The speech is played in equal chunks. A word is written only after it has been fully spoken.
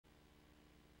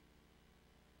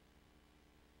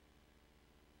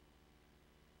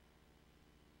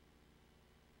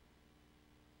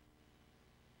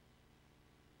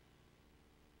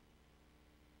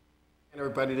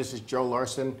Everybody, this is Joe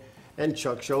Larson and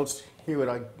Chuck Schultz here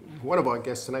with one of our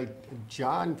guests tonight,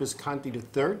 John Visconti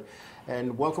III,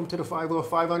 and welcome to the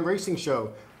 505 on Racing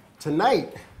Show.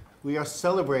 Tonight, we are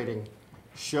celebrating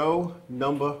show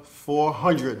number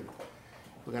 400.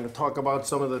 We're going to talk about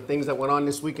some of the things that went on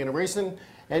this weekend in racing,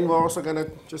 and we're also going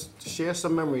to just share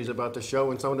some memories about the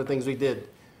show and some of the things we did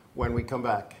when we come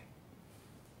back.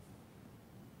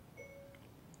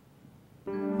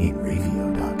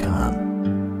 Inravio.com.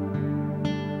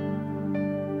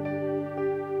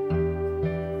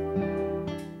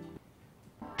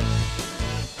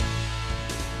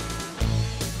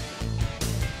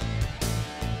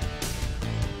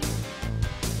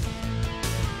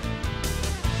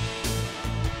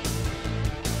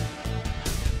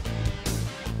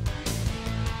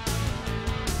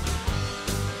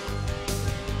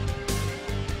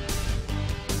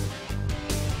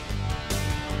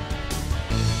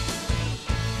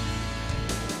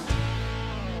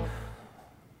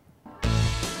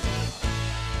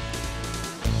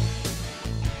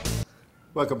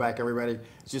 Welcome back, everybody.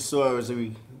 Just saw as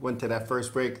we went to that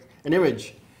first break an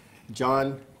image,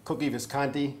 John Cookie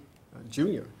Visconti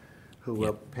Jr.,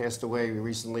 who passed away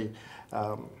recently.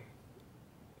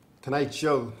 Tonight's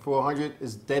show, 400,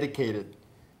 is dedicated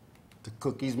to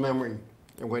Cookie's memory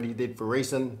and what he did for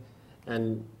racing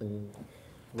and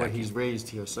what he's raised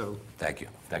here. So thank you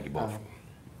both.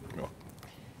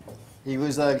 He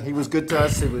was good to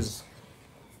us. He was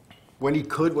when he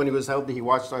was healthy. He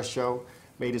watched our show,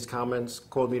 made his comments,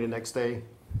 called me the next day,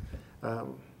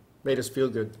 made us feel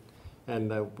good.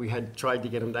 And we had tried to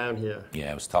get him down here.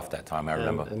 Yeah, it was tough that time, I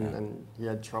remember. And he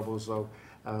had trouble, so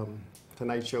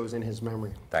tonight's show is in his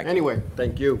memory. Anyway,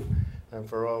 thank you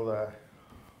for all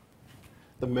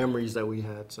the memories that we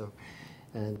had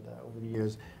over the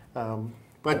years.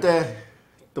 But the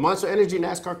Monster Energy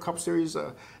NASCAR Cup Series,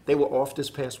 they were off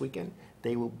this past weekend.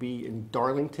 They will be in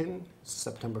Darlington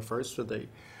September 1st for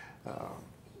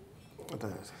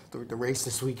the race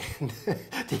this weekend.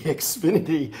 The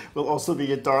Xfinity will also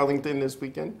be at Darlington this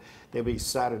weekend. They'll be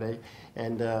Saturday.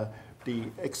 And the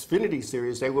Xfinity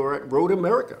Series, they were at Road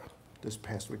America this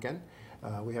past weekend.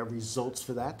 We have results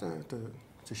for that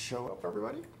to show up,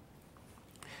 everybody.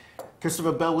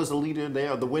 Christopher Bell was the leader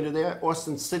there, the winner there.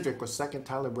 Austin Cindric was second.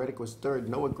 Tyler Reddick was third.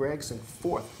 Noah Gregson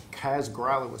fourth. Kaz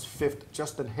Growler was fifth.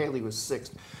 Justin Haley was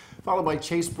sixth. Followed by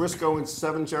Chase Briscoe in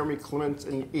seventh. Jeremy Clements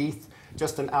in eighth.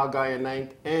 Justin Allgaier in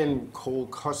ninth. And Cole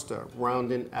Custer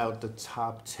rounding out the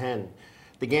top 10.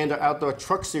 The Gander Outdoor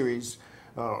Truck Series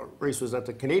race was at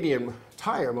the Canadian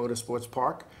Tire Motorsports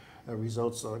Park.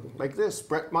 Results are like this.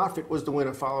 Brett Moffitt was the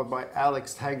winner, followed by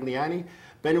Alex Tagliani.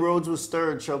 Ben Rhodes was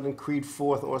third, Sheldon Creed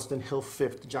fourth, Austin Hill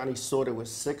fifth, Johnny Sauter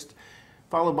was sixth,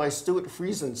 followed by Stuart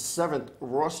Friesen seventh,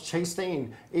 Ross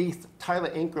Chastain eighth, Tyler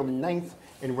Ankrum ninth,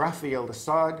 and Rafael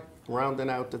Assad rounding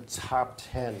out the top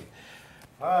 10.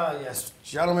 Yes,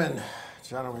 gentlemen.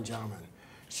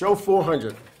 Show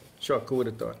 400. Chuck, who would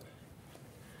have thought?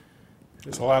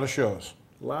 It's a lot of shows.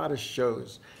 A lot of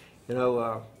shows. You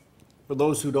know, for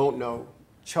those who don't know,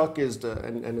 Chuck is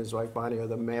and his wife Bonnie are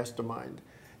the mastermind,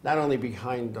 not only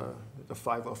behind the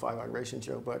 505 on Racing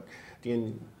Show, but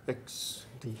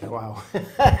wow,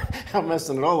 I'm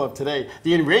messing it all up today.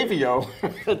 The Inravio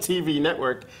TV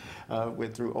network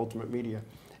through Ultimate Media.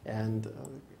 And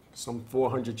some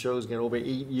 400 shows, again, over 8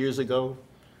 years ago,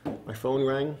 my phone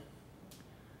rang,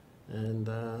 and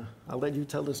I'll let you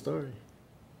tell the story.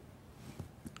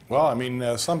 Well, I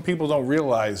mean, some people don't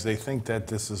realize, they think that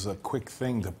this is a quick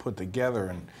thing to put together.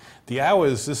 And the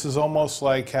hours, this is almost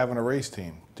like having a race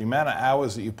team. The amount of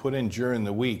hours that you put in during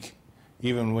the week,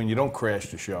 even when you don't crash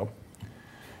the show,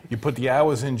 you put the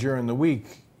hours in during the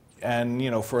week, and,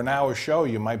 you know, for an hour show,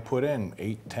 you might put in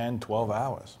 8, 10, 12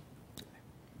 hours.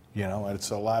 You know, and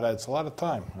it's a lot of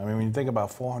time. I mean, when you think about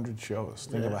 400 shows,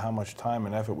 think about how much time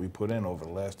and effort we put in over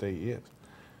the last 8 years.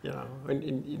 You know,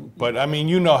 but I mean,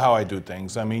 you know how I do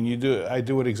things. I mean, I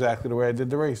do it exactly the way I did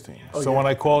the race team. So when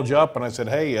I called you up and I said,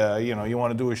 hey, you know, you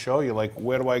want to do a show? You're like,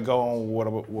 where do I go and what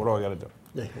do I got to do?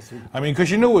 Yeah, I mean, because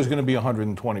you knew it was going to be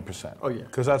 120%. Oh, yeah.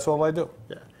 Because that's all I do.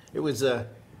 Yeah. It was,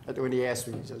 when he asked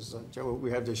me, he says, Joe,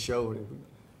 we have this show, and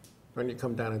when you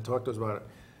come down and talk to us about it,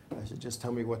 I said, just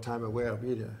tell me what time and where I'll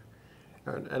be there.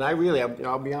 And I really,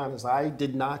 I'll be honest, I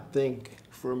did not think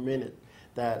for a minute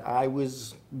that I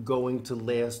was going to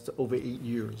last over 8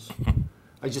 years.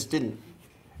 I just didn't.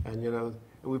 And, you know,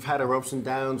 we've had our ups and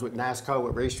downs with NASCAR,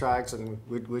 with racetracks, and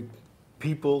with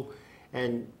people.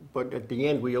 But at the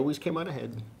end, we always came out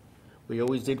ahead. We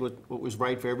always did what was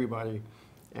right for everybody.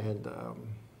 And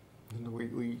you know,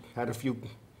 we had a few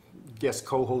guest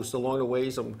co-hosts along the way,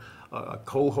 some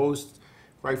co-hosts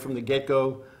right from the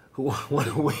get-go. who went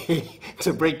away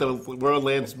to break the world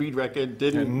land speed record,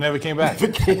 didn't. Never came back.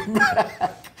 Never came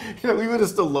back. You know, we would have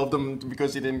still loved him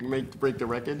because he didn't break the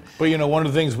record. But you know, one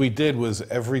of the things we did was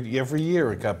every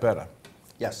year it got better.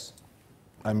 Yes.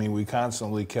 I mean, we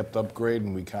constantly kept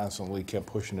upgrading, we constantly kept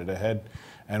pushing it ahead.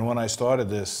 And when I started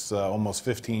this almost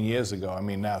 15 years ago, I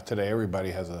mean, now today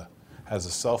everybody has a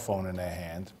cell phone in their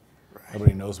hand. Right.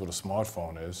 Everybody knows what a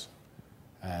smartphone is.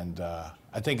 And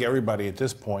I think everybody at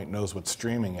this point knows what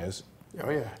streaming is. Oh,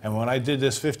 yeah. And when I did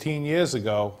this 15 years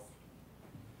ago,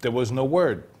 there was no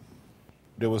word.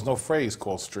 There was no phrase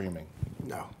called streaming.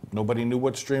 No. Nobody knew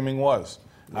what streaming was.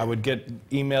 I would get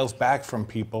emails back from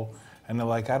people, and they're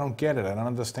like, I don't get it. I don't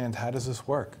understand. How does this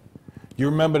work? You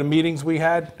remember the meetings we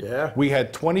had? Yeah. We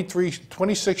had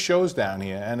 26 shows down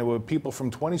here, and there were people from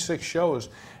 26 shows.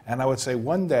 And I would say,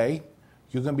 one day,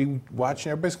 you're going to be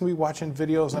watching, everybody's going to be watching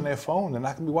videos on their phone. They're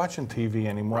not going to be watching TV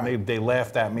anymore. Right. They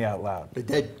laughed at me out loud. They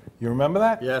did. You remember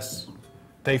that? Yes.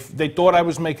 They thought I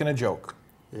was making a joke.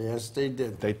 Yes, they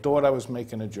did. They thought I was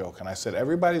making a joke. And I said,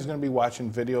 everybody's going to be watching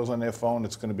videos on their phone.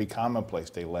 It's going to be commonplace.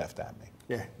 They laughed at me.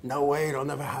 Yeah. No way, it'll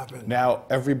never happen. Now,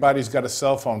 everybody's got a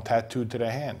cell phone tattooed to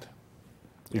their hand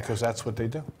because that's what they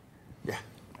do. Yeah.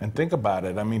 And think about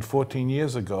it. I mean, 14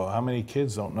 years ago, how many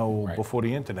kids don't know Right. before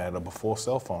the internet or before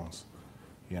cell phones?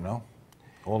 You know?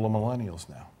 All the millennials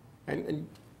now. And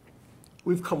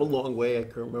we've come a long way. I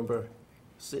can remember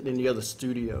sitting in the other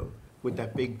studio with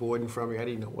that big board in front of me. I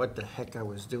didn't know what the heck I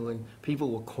was doing.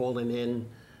 People were calling in.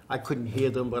 I couldn't hear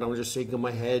them, but I was just shaking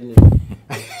my head.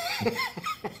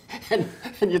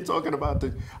 And you're talking about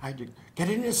I get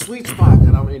in this sweet spot,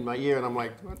 and I'm in my ear, and I'm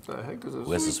like, what the heck is this?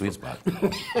 Where's the sweet spot?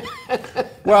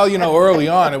 Well, you know, early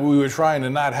on, we were trying to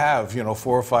not have, 4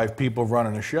 or 5 people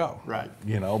running a show. Right.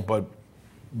 But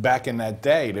back in that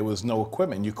day, there was no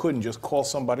equipment. You couldn't just call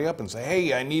somebody up and say,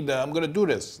 hey, I'm going to do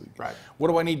this. Right. What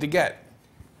do I need to get?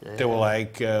 Yeah. They were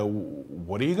like,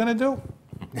 what are you going to do?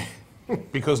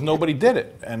 Because nobody did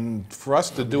it. And for us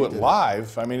to do it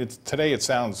live, I mean, today it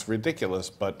sounds ridiculous,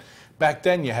 but back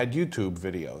then you had YouTube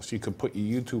videos. You could put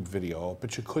your YouTube video up,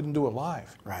 but you couldn't do it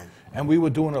live. Right. And we were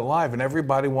doing it live, and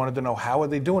everybody wanted to know, how are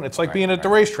they doing it? It's like Right, being at the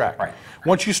right, racetrack. right.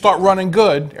 Once you start running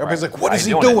good, everybody's like, what How is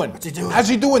you he doing it? doing? What's he doing? How's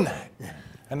he doing that? Yeah.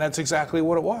 And that's exactly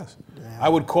what it was. Yeah. I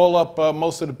would call up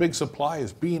most of the big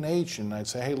suppliers, B&H, and I'd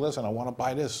say, hey, listen, I want to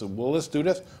buy this. Will this do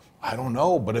this? I don't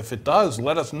know, but if it does,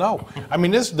 let us know. I mean,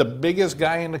 this is the biggest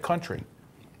guy in the country.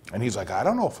 And he's like, I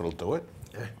don't know if it'll do it.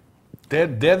 Yeah.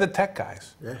 They're the tech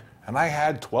guys. Yeah. And I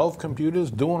had 12 computers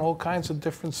doing all kinds of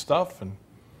different stuff, and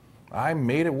I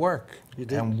made it work. You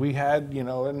did. And we had,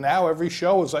 and now every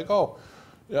show is like,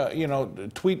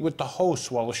 tweet with the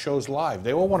hosts while the show's live.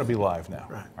 They all want to be live now.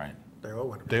 Right. Right. They all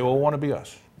want to be. They all want to be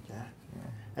us. Yeah.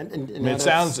 And I mean,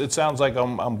 now it sounds like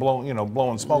I'm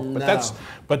blowing smoke, but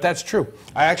No. that's true.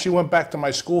 I actually went back to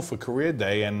my school for career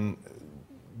day, and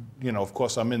of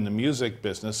course I'm in the music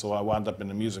business, so I wound up in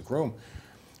the music room.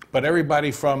 But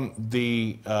everybody from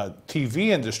the TV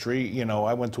industry,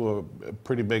 I went to a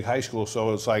pretty big high school,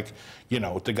 so it's like,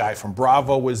 the guy from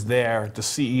Bravo was there, the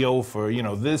CEO for,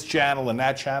 this channel and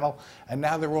that channel, and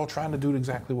now they're all trying to do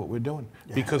exactly what we're doing.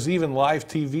 Yeah. Because even live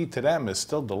TV to them is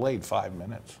still delayed 5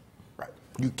 minutes. Right.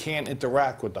 You can't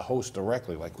interact with the host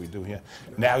directly like we do here.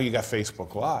 Now you got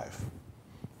Facebook Live,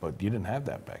 but you didn't have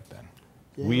that back then.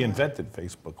 Yeah. We invented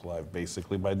Facebook Live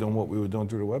basically by doing what we were doing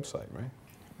through the website, right?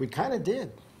 We kind of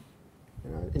did.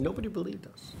 And nobody believed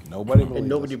us. Nobody believed And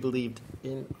nobody us. believed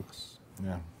in us.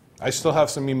 Yeah. I still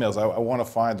have some emails. I want to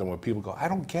find them where people go, I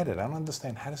don't get it. I don't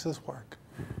understand. How does this work?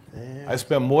 Yeah. I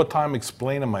spent more time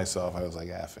explaining myself. I was like,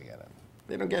 forget it.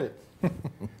 They don't get it.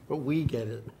 But we get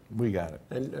it. We got it.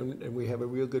 And we have a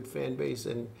real good fan base,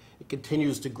 and it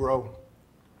continues to grow.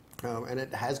 And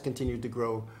it has continued to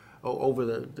grow over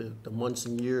the months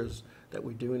and years that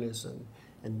we're doing this.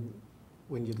 And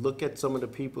when you look at some of the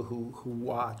people who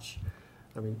watch,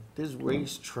 I mean, there's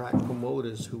racetrack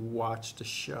promoters who watch the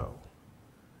show.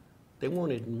 They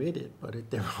won't admit it, but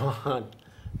they're on.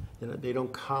 They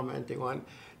don't comment. They want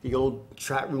the old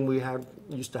chat room we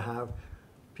used to have.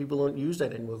 People don't use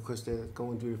that anymore because they're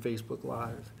going through Facebook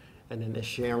Live, and then they're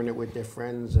sharing it with their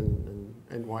friends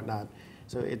and whatnot.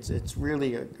 So it's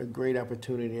really a great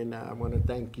opportunity, and I want to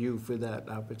thank you for that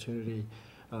opportunity.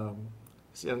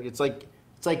 It's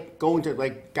like going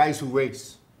to guys who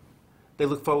race. They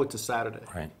look forward to Saturday.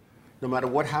 Right. No matter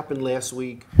what happened last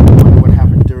week, no matter what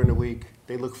happened during the week,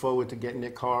 they look forward to getting their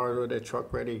car or their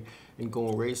truck ready and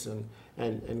going racing.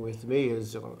 And with me,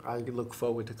 I look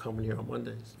forward to coming here on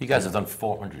Mondays. You guys have done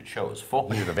 400 shows.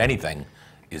 400 of anything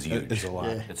is huge. It's a lot.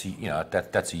 Yeah. It's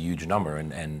that's a huge number,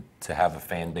 and to have a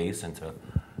fan base and to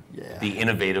be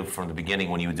innovative from the beginning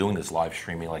when you were doing this live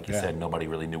streaming. Like you said, nobody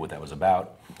really knew what that was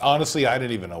about. Honestly, I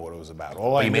didn't even know what it was about.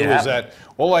 All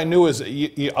I knew is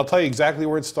I'll tell you exactly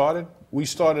where it started. We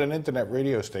started an internet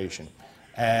radio station,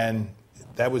 and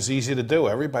that was easy to do.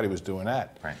 Everybody was doing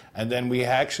that. Right. And then we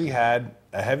actually had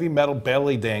a heavy metal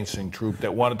belly dancing troupe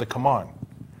that wanted to come on.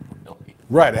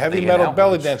 Right, a heavy metal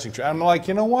belly dancing troupe. I'm like,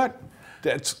 you know what?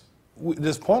 It's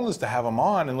pointless to have them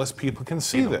on unless people can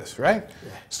see this, right?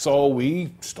 Yeah. So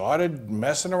we started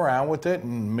messing around with it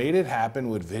and made it happen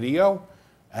with video.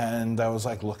 And I was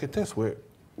like, look at this.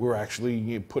 We're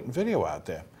actually putting video out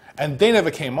there. And they never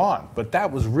came on, but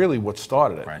that was really what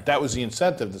started it. Right. That was the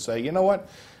incentive to say, you know what?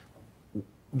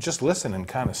 Just listening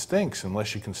kind of stinks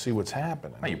unless you can see what's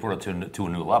happening. You brought it to a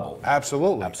new level.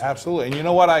 Absolutely. And you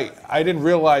know what? I didn't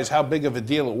realize how big of a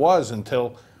deal it was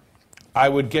until I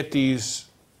would get these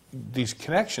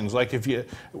connections. Like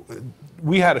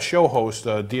we had a show host,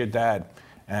 Dear Dad,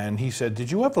 and he said,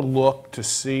 did you ever look to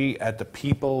see at the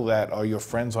people that are your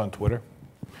friends on Twitter?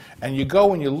 And you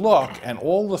go and you look, and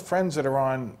all the friends that are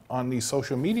on these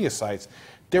social media sites,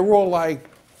 they're all like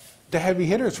the heavy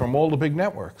hitters from all the big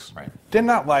networks. Right. They're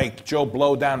not like Joe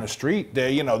Blow down the street.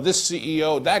 They're, this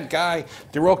CEO, that guy,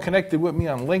 they're all connected with me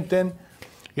on LinkedIn.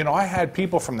 I had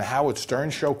people from the Howard Stern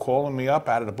show calling me up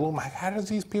out of the blue. I'm like, how does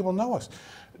these people know us?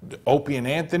 Opie and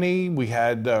Anthony, we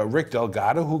had Rick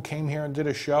Delgado who came here and did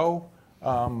a show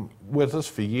with us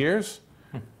for years.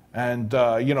 And,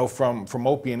 from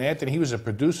Opie and Anthony, he was a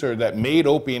producer that made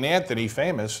Opie and Anthony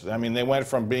famous. I mean, they went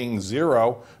from being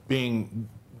zero, being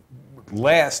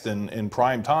last in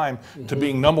prime time, to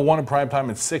being #1 in prime time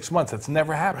in 6 months. That's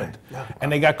never happened. Right. No.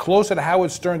 And they got closer to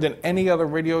Howard Stern than any other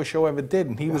radio show ever did,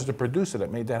 and he was the producer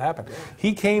that made that happen. Yeah.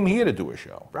 He came here to do a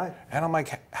show. Right. And I'm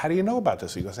like, how do you know about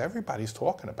this? He goes, everybody's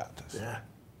talking about this. Yeah.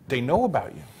 They know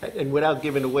about you. And without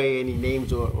giving away any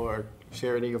names or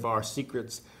share any of our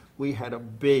secrets, we had a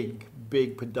big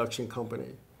production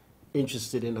company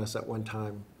interested in us at one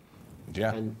time.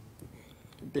 Yeah. And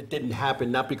it didn't happen,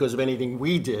 not because of anything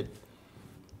we did.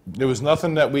 There was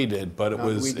nothing that we did, but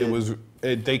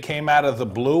they came out of the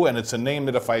blue, and it's a name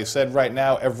that if I said right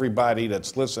now, everybody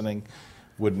that's listening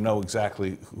would know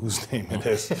exactly whose name it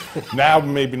is. Now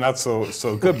maybe not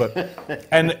so good, but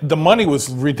and the money was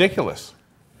ridiculous.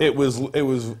 It was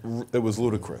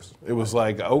ludicrous. It was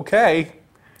like, okay.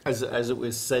 As it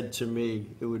was said to me,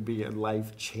 it would be a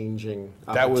life-changing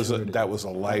opportunity. That was a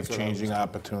life-changing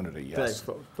opportunity, yes.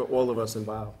 For all of us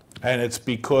involved. And it's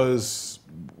because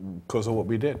of what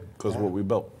we did, because of what we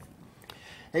built.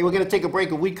 Hey, we're going to take a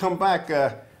break. When we come back,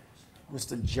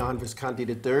 Mr. John Visconti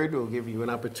III will give you an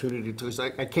opportunity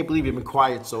to. I can't believe you've been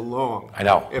quiet so long. I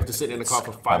know. After sitting in the car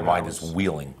for 5 hours. My mind is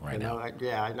wheeling right now. I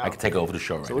know. I could take over the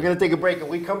show right now. So we're going to take a break, and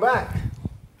when we come back,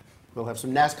 we'll have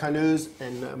some NASCAR news,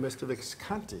 and Mr.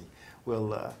 Visconti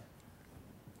will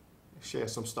share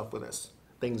some stuff with us,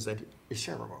 things that is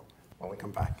shareable when we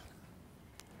come back.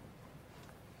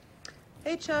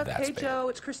 Hey Chuck, hey Joe,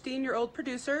 it's Christine, your old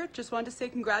producer. Just wanted to say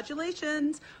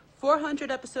congratulations.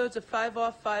 400 episodes of 5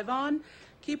 Off, 5 On.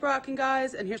 Keep rocking,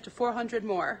 guys, and here's to 400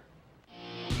 more.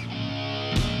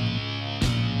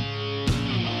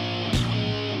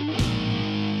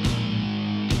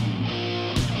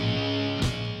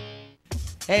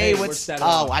 Hey, what's up?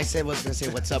 Oh, I said was going to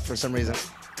say what's up for some reason.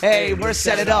 Hey, we're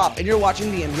Set It Up, and you're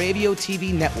watching the Inravio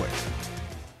TV network.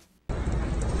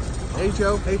 Hey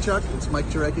Joe, hey Chuck, it's Mike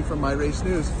Jarecki from My Race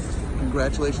News.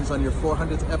 Congratulations on your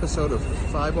 400th episode of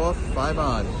 5 Off, 5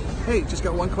 On. Hey, just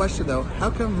got one question though.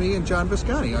 How come me and John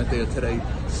Visconti aren't there today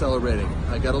celebrating?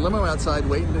 I got a limo outside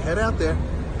waiting to head out there.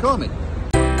 Call me.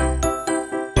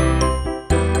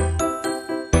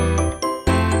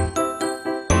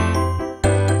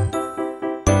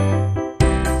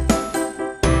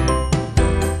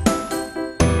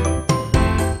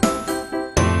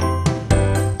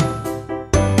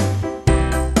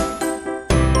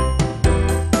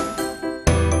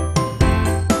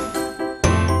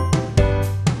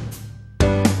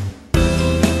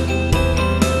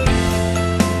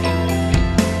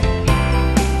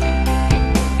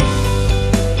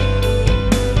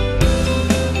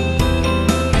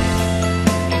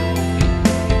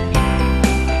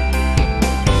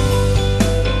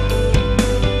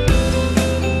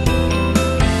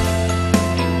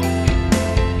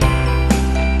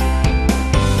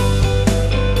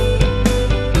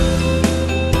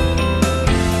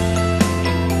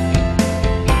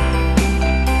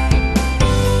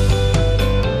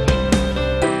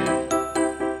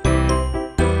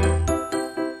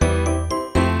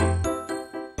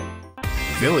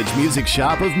 Village Music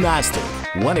Shop of Mastic.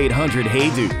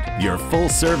 1-800-HEY-DUDE, your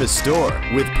full-service store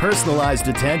with personalized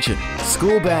attention,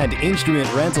 school band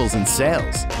instrument rentals and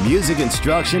sales, music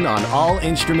instruction on all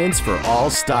instruments for all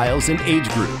styles and age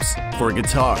groups, for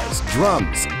guitars,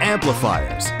 drums,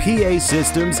 amplifiers, PA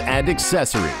systems, and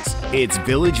accessories. It's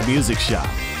Village Music Shop,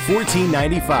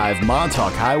 1495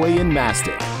 Montauk Highway in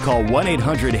Mastic. Call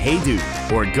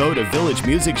 1-800-HEY-DUDE or go to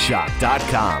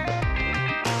villagemusicshop.com.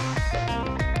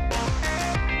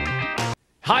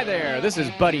 Hi there, this is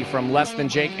Buddy from Less Than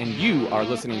Jake, and you are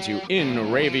listening to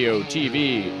Inravio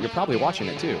TV. You're probably watching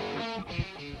it too.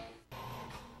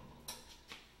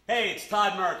 Hey, it's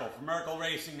Todd Merkel from Merkel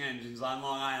Racing Engines on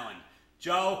Long Island.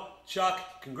 Joe,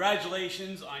 Chuck,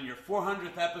 congratulations on your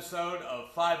 400th episode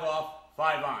of 5 Off,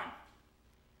 5 On.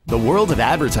 The world of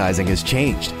advertising has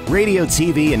changed. Radio,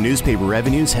 TV, and newspaper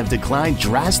revenues have declined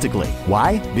drastically.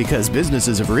 Why? Because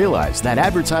businesses have realized that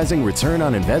advertising return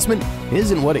on investment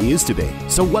isn't what it used to be.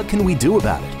 So what can we do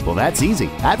about it? Well, that's easy.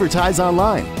 Advertise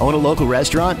online. Own a local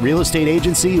restaurant, real estate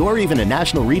agency, or even a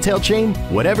national retail chain?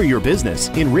 Whatever your business,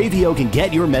 Inravio can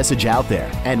get your message out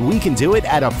there. And we can do it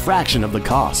at a fraction of the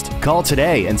cost. Call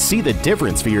today and see the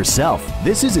difference for yourself.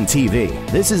 This isn't TV.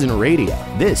 This isn't radio.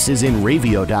 This is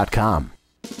Inravio.com.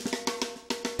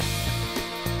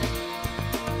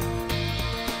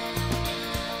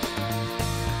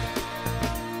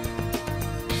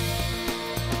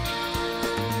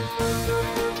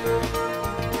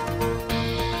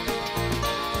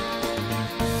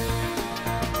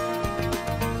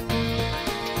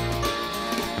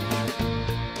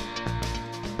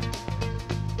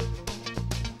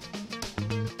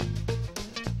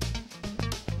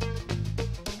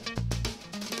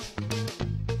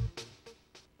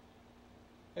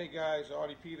 Hey guys,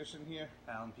 Artie Peterson here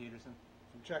Alan Peterson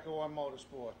from Checker One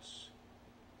Motorsports.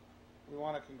 We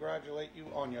want to congratulate you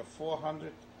on your 400th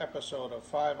episode of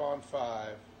 5 on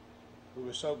 5. We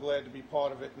were so glad to be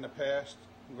part of it in the past.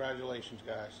 Congratulations,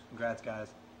 guys. Congrats, guys.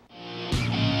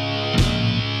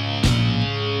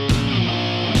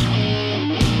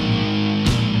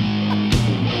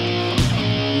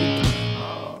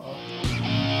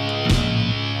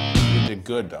 You did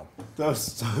good, though.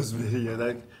 Those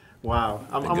videos, wow.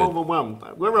 I'm overwhelmed.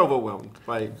 We're overwhelmed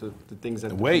by the things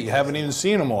that... Wait, you haven't even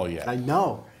seen them all yet. I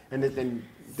know. And then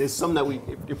there's some that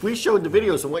if we showed the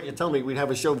videos from what you're telling me, we'd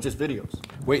have a show of just videos.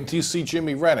 Wait until you see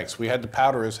Jimmy Rennick's. We had to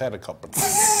powder his head a couple of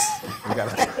times. We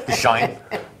got Shine.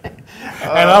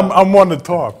 And I'm one to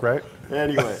talk, right?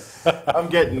 Anyway, I'm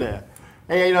getting there.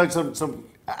 Hey, you know, some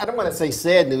I don't want to say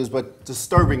sad news, but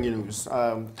disturbing news.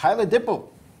 Tyler Dippel,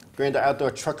 Grand Outdoor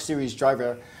Truck Series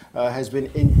driver, has been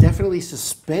indefinitely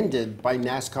suspended by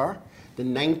NASCAR. The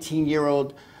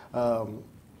 19-year-old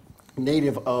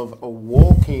native of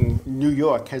Woking, New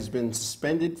York, has been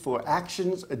suspended for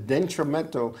actions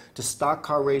detrimental to stock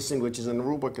car racing, which is in the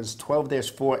rulebook as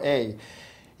 12-4A.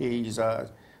 He's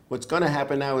what's going to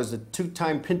happen now is the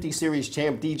two-time Pinty Series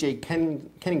champ DJ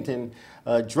Kennington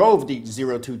drove the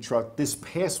 02 truck this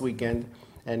past weekend,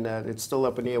 and it's still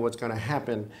up in the air what's going to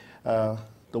happen. The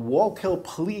Wallkill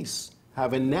police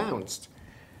have announced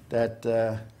that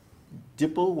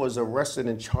Dippel was arrested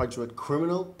and charged with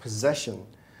criminal possession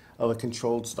of a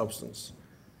controlled substance.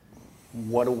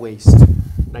 What a waste.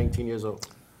 19 years old.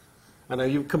 I know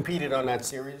you competed on that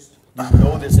series. You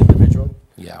know this individual.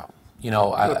 Yeah. You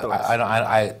know,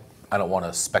 I don't want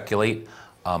to speculate.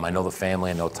 I know the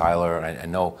family. I know Tyler. And I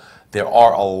know there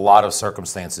are a lot of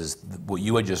circumstances. What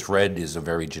you had just read is a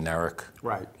very generic.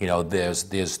 Right. You know,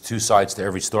 there's two sides to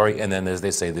every story, and then as they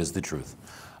say, there's the truth.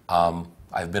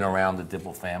 I've been around the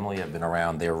Dippel family. I've been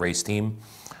around their race team.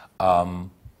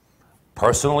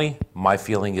 Personally, my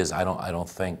feeling is I don't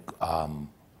think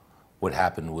what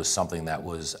happened was something that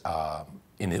was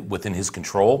within his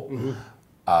control. Mm-hmm.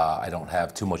 I don't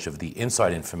have too much of the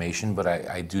inside information, but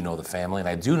I do know the family, and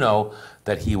I do know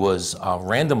that he was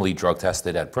randomly drug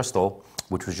tested at Bristol,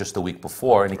 which was just the week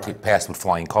before, and he passed with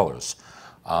flying colors.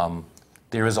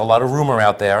 There is a lot of rumor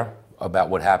out there about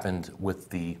what happened with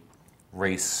the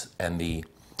race and the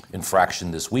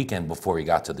infraction this weekend before he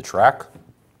got to the track.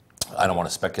 I don't want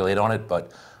to speculate on it,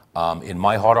 but in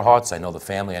my heart of hearts, I know the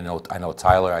family. I know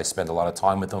Tyler. I spend a lot of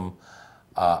time with him.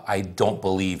 I don't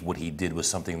believe what he did was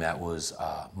something that was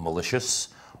malicious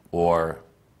or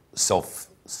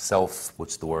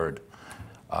self-induced.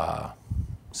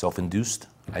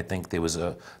 I think there was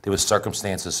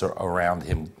circumstances around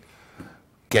him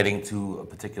getting to a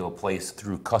particular place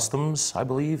through customs, I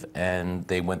believe, and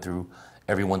they went through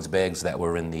everyone's bags that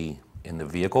were in the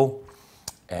vehicle,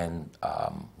 and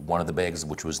one of the bags,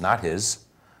 which was not his,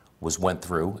 went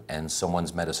through, and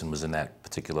someone's medicine was in that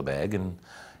particular bag, and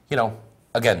you know,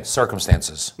 again,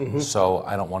 circumstances. So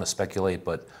I don't want to speculate,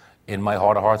 but in my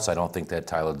heart of hearts, I don't think that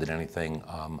Tyler did anything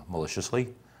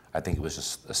maliciously. I think it was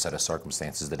just a set of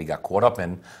circumstances that he got caught up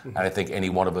in, and I think any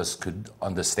one of us could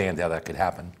understand how that could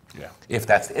happen. Yeah. If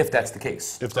that's the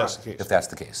case. If that's the case. If that's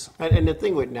the case. And the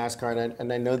thing with NASCAR,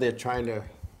 and I know they're trying to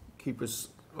keep us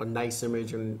a nice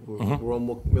image, and we're all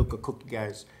milk and cookie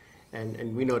guys,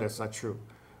 and we know that's not true.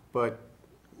 But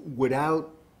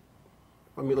without,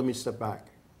 let me step back.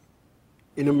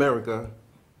 In America,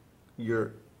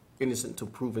 you're innocent until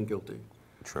proven guilty.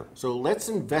 True. So let's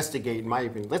investigate, in my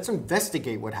opinion, let's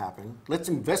investigate what happened. Let's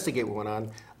investigate what went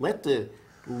on. Let the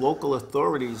local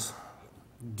authorities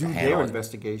do their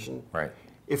investigation. Right.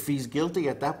 If he's guilty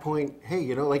at that point,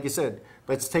 hey, like you said,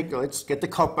 let's get the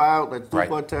cup out, let's do a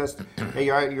blood test. Hey,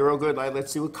 you're all good.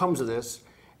 Let's see what comes of this.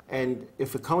 And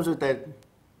if it comes with that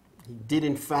he did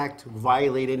in fact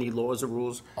violate any laws or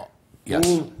rules,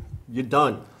 boom, you're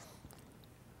done.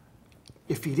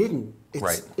 If he didn't,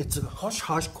 it's a hush,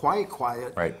 hush,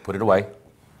 quiet. Right. Put it away.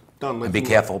 Done. And be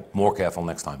careful, more careful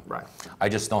next time. Right. I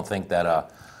just don't think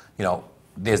that,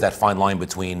 there's that fine line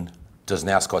between does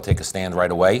NASCAR take a stand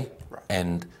right away? Right.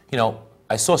 And,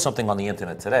 I saw something on the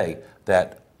internet today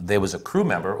that there was a crew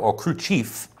member or crew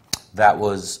chief that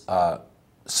was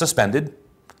suspended,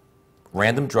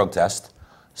 random drug test,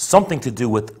 something to do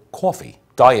with coffee,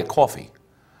 diet coffee.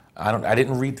 I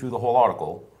didn't read through the whole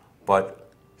article, but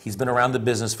he's been around the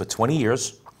business for 20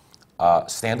 years,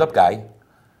 stand-up guy,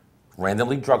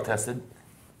 randomly drug tested.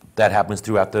 That happens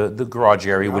throughout the garage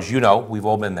area, which we've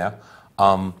all been there.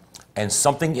 And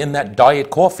something in that diet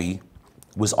coffee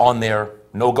was on their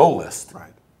no-go list.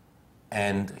 Right.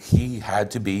 And he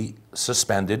had to be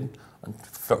suspended,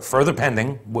 further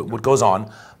pending what goes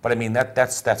on. But I mean,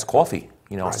 that's coffee.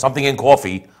 Something in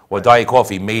coffee or diet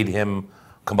coffee made him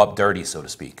come up dirty, so to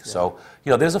speak. Yeah. So,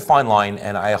 there's a fine line,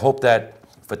 and I hope that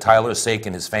for Tyler's sake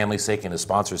and his family's sake and his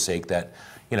sponsor's sake that,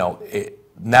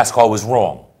 NASCAR was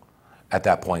wrong at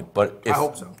that point. But I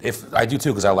hope so. If I do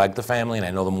too, because I like the family and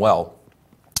I know them well.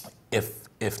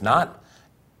 If not,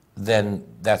 then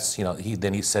that's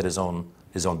he set his own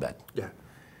bet. Yeah.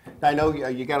 I know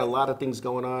you got a lot of things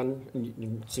going on,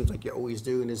 and it seems like you always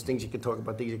do, and there's things you can talk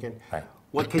about, things you can. Right.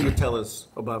 What can you tell us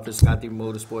about Visconti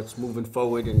Motorsports moving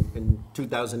forward in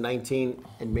 2019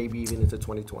 and maybe even into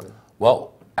 2020?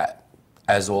 Well,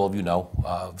 as all of you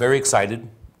know, very excited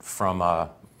from, I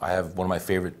have one of my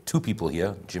favorite two people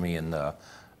here, Jimmy and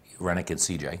Rennick and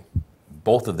CJ.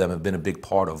 Both of them have been a big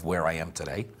part of where I am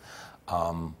today.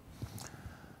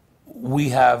 We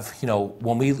have,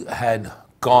 when we had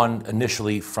gone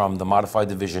initially from the modified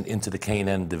division into the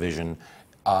K&N division,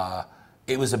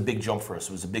 it was a big jump for us.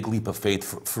 It was a big leap of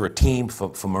faith for a team,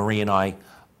 for Marie and I.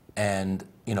 And,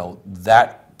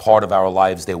 that part of our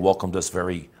lives, they welcomed us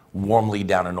very warmly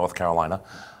down in North Carolina.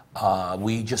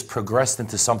 We just progressed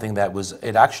into something that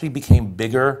it actually became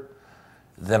bigger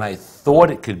than I thought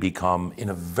it could become in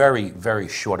a very, very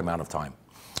short amount of time.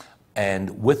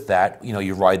 And with that,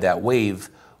 you ride that wave.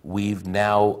 We've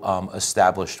now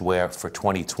established where for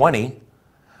 2020,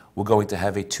 we're going to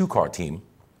have a two-car team.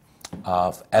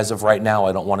 As of right now,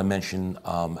 I don't want to mention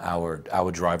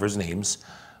our drivers' names,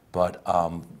 but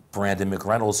Brandon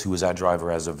McReynolds, who is our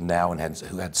driver as of now and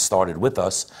who had started with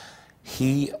us,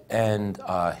 he and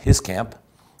his camp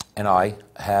and I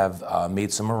have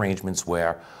made some arrangements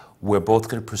where we're both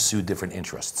going to pursue different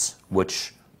interests,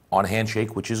 which on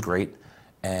handshake, which is great,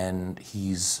 and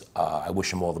I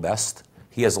wish him all the best.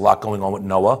 He has a lot going on with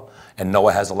Noah, and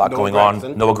Noah has a lot going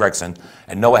on, Noah Gregson,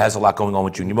 and Noah has a lot going on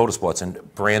with Junior Motorsports, and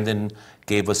Brandon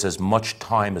gave us as much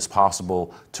time as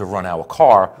possible to run our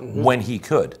car when he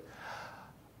could.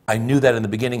 I knew that in the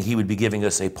beginning he would be giving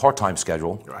us a part-time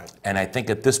schedule, and I think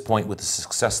at this point with the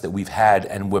success that we've had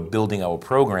and we're building our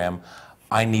program,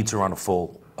 I need to run a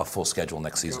full schedule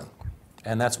next season,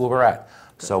 and that's where we're at.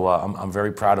 So I'm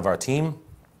very proud of our team.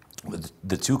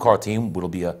 The two-car team will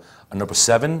be a number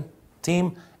 7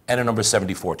 team and a number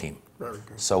 74 team. Very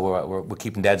good. So we're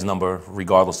keeping Dad's number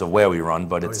regardless of where we run,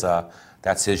 but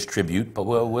that's his tribute. But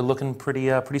we're looking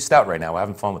pretty stout right now. We're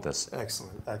having fun with this.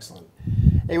 Excellent, excellent.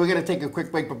 Hey, we're going to take a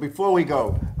quick break, but before we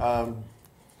go,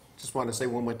 just want to say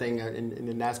one more thing in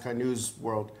the NASCAR news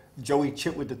world. Joey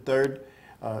Chitwood III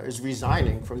is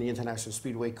resigning from the International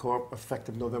Speedway Corp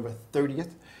effective November 30th.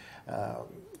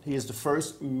 He is the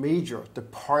first major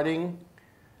departing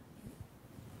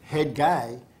head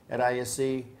guy at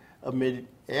ISC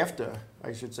after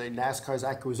NASCAR's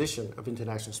acquisition of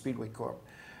International Speedway Corp.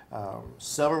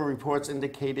 Several reports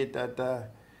indicated that,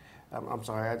 I'm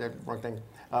sorry, I did the wrong thing.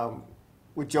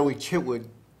 With Joey Chitwood,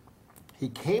 he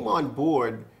came on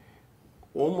board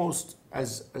almost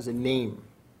as a name.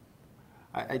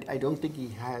 I don't think he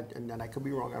had, and I could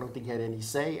be wrong, I don't think he had any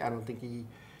say. I don't think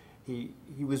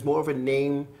he was more of a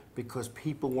name because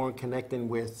people weren't connecting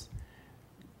with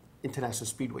International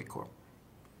Speedway Corp.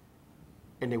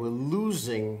 And they were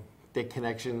losing their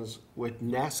connections with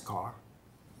NASCAR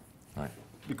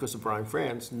because of Brian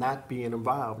France not being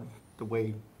involved the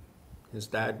way his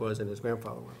dad was and his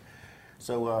grandfather was.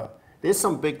 So there's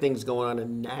some big things going on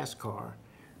in NASCAR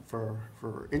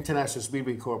for International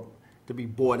Speedway Corp to be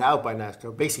bought out by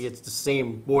NASCAR. Basically, it's the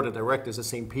same board of directors, the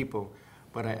same people.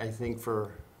 But I think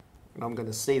and I'm going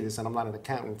to say this, and I'm not an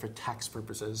accountant, for tax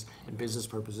purposes and business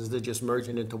purposes, they're just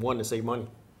merging into one to save money.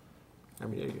 I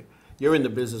mean, you're in the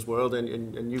business world,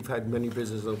 and you've had many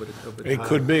businesses over the time. It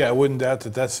could be. I wouldn't doubt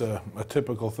that that's a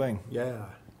typical thing. Yeah.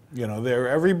 You know,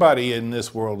 everybody in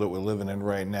this world that we're living in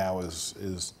right now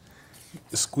is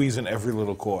squeezing every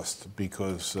little cost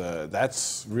because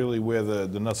that's really where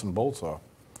the nuts and bolts are.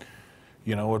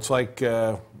 You know, it's like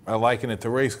I liken it to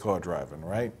race car driving,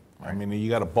 right? I mean, you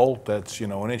got a bolt that's, you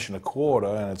know, 1.25 inches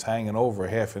and it's hanging over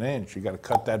 1/2 inch. You got to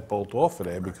cut that bolt off of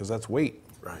there because that's weight.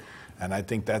 Right. And I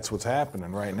think that's what's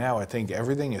happening right now. I think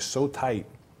everything is so tight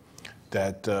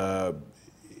that,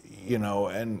 you know,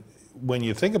 and when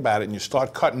you think about it and you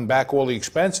start cutting back all the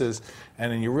expenses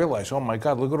and then you realize, oh my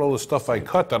God, look at all the stuff I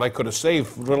cut that I could have saved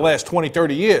for the last 20,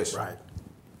 30 years. Right.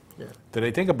 Yeah. Do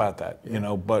they think about that? Yeah. You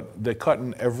know, but they're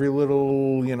cutting every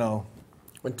little, you know.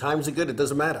 When times are good, it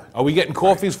doesn't matter. Are we getting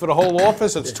coffees for the whole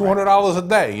office? It's $200 a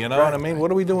day, you know what I mean? What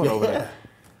are we doing over there?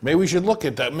 Maybe we should look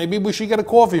at that. Maybe we should get a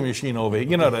coffee machine over here.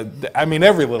 You know, I mean,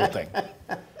 every little thing.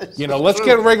 You know, let's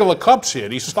get regular cups here.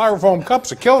 These styrofoam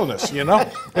cups are killing us, you know?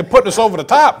 They're putting us over the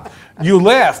top. You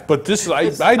laugh, but this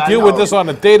is, I deal with this on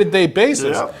a day-to-day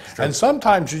basis. Yeah, and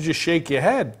sometimes you just shake your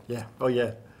head. Yeah. Oh,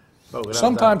 yeah. Oh,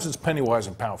 sometimes it's penny wise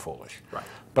and pound foolish. Right.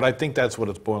 But I think that's what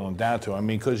it's boiling down to. I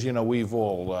mean, because, you know, we've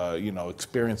all, you know,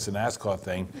 experienced the NASCAR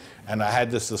thing. And I had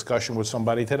this discussion with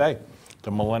somebody today.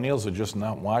 The millennials are just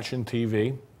not watching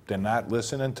TV. They're not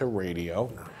listening to radio.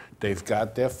 No. They've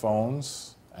got their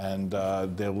phones, and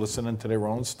they're listening to their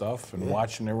own stuff and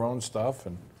watching their own stuff.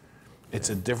 And it's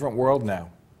a different world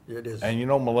now. It is. And, you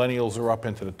know, millennials are up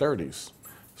into the 30s.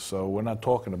 So we're not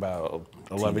talking about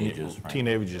 11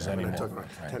 teenagers anymore.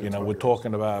 You know, we're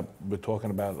talking about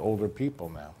older people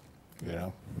now. You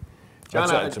know,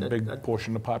 John, it's a big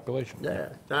portion of the population. Yeah,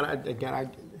 John.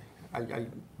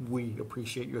 Again, we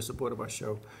appreciate your support of our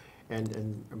show,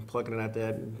 and I'm plugging it out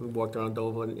there. And we walked around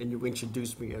Dover, and you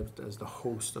introduced me as the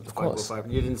host of the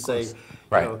 505. You didn't say,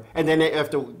 right? You know, and then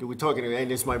after we were talking,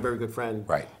 and it's my very good friend,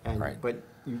 right? But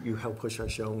you help push our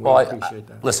show, and we appreciate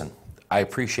that. Listen. I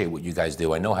appreciate what you guys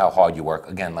do. I know how hard you work.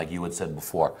 Again, like you had said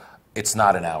before, it's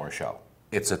not an hour show.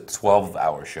 It's a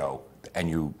 12-hour show, and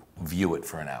you view it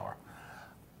for an hour.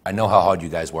 I know how hard you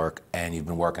guys work, and you've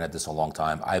been working at this a long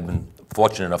time. I've been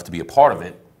fortunate enough to be a part of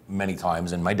it many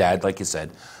times, and my dad, like you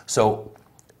said. So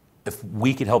if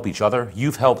we could help each other,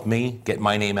 you've helped me get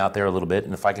my name out there a little bit,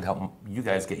 and if I could help you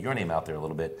guys get your name out there a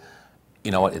little bit, you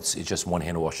know what? It's just one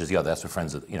hand washes the other. That's what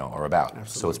friends, you know, are about.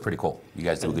 Absolutely. So it's pretty cool. You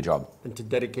guys do a good job. And to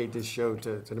dedicate this show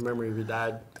to the memory of your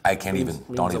dad, I can't means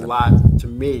don't even. a lot to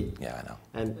me. Yeah, I know.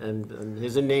 And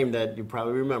here's a name that you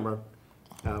probably remember.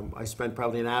 I spent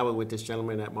probably an hour with this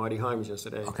gentleman at Marty Himes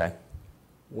yesterday. Okay.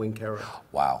 Wayne Carroll.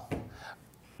 Wow.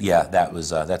 Yeah,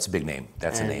 that's a big name.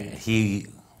 That's a name.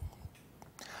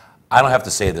 I don't have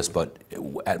to say this, but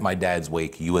at my dad's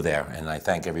wake, you were there, and I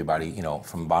thank everybody, you know,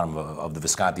 from the bottom of the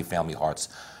Visconti family hearts.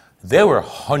 There were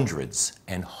hundreds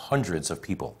and hundreds of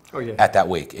people at that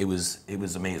wake. It was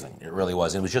amazing. It really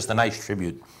was. It was just a nice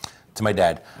tribute to my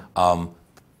dad.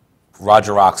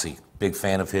 Roger Roxy, big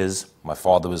fan of his. My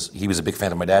father was a big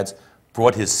fan of my dad's.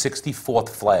 Brought his 64th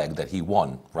flag that he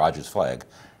won, Roger's flag,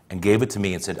 and gave it to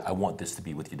me and said, "I want this to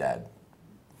be with your dad."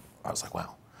 I was like,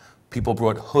 wow. People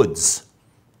brought hoods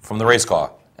from the race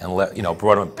car and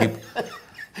brought them. People.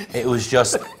 It was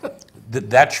just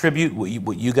that tribute.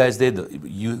 What you guys did.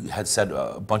 You had said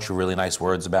a bunch of really nice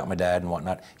words about my dad and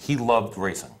whatnot. He loved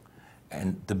racing,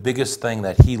 and the biggest thing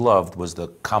that he loved was the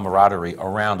camaraderie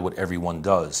around what everyone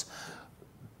does.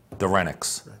 The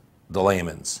Rennicks, the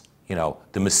Lehmans, you know,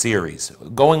 the Messiris,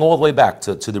 going all the way back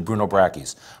to the Bruno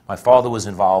Bracchis. My father was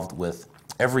involved with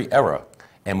every era,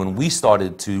 and when we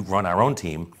started to run our own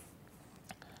team,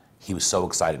 he was so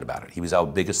excited about it. He was our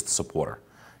biggest supporter,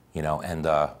 you know, and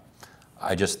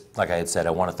I just, like I had said,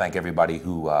 I want to thank everybody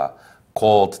who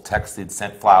called, texted,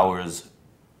 sent flowers,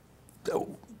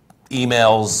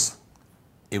 emails.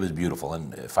 It was beautiful,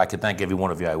 and if I could thank every one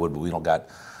of you, I would, but we don't got,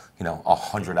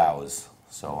 100 hours.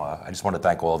 So I just want to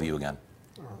thank all of you again.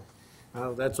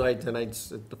 That's why tonight's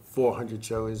the 400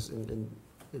 show is in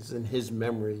his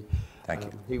memory.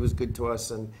 Thank you. He was good to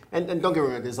us, and don't get me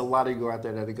wrong. There's a lot of you out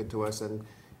there that are good to us,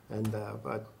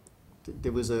 but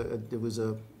there was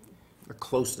a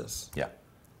closeness. Yeah.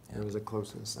 There was a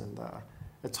closeness, and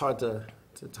it's hard to.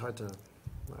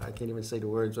 I can't even say the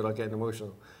words without getting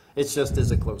emotional. It's just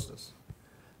there's a closeness.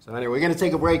 So anyway, we're going to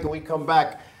take a break. When we come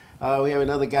back, we have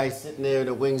another guy sitting there in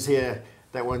the wings here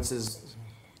that wants his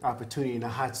opportunity in the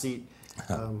hot seat.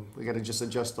 We got to just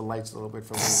adjust the lights a little bit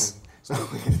for him. So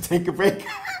we're going to take a break.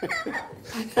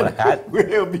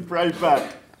 We'll be right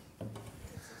back.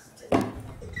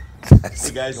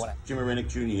 Hey guys, Jimmy Rennick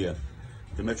Jr. here.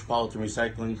 The Metropolitan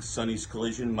Recycling, Sonny's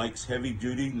Collision, Mike's Heavy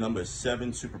Duty number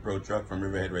 7 Super Pro truck from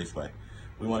Riverhead Raceway.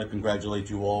 We want to congratulate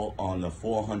you all on the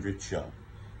 400th show.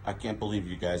 I can't believe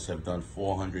you guys have done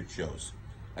 400 shows.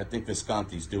 I think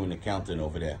Visconti's doing the counting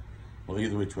over there. Well,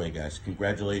 either which way, guys,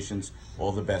 congratulations.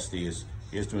 All the best to you.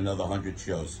 Here's to another 100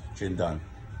 shows. Chin done.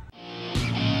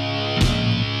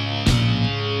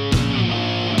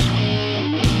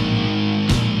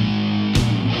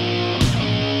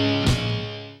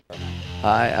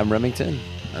 Hi, I'm Remington.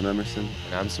 I'm Emerson.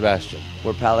 And I'm Sebastian.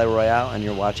 We're Palais Royale, and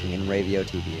you're watching Inravio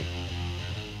TV.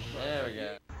 There we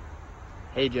go.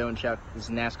 Hey Joe and Chuck, this is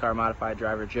NASCAR modified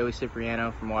driver Joey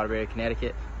Cipriano from Waterbury,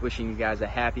 Connecticut, wishing you guys a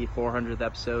happy 400th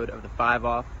episode of the 5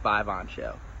 Off, 5 On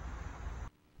show.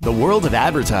 The world of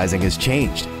advertising has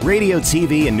changed. Radio,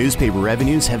 TV, and newspaper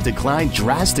revenues have declined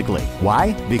drastically.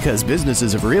 Why? Because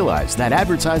businesses have realized that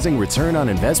advertising return on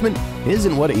investment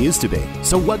isn't what it used to be.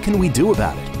 So what can we do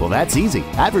about it? Well, that's easy.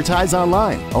 Advertise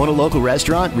online. Own a local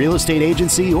restaurant, real estate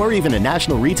agency, or even a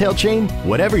national retail chain?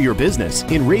 Whatever your business,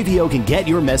 Inravio can get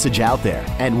your message out there,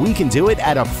 and we can do it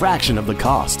at a fraction of the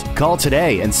cost. Call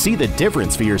today and see the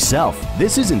difference for yourself.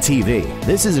 This isn't TV.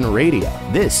 This isn't radio.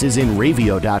 This is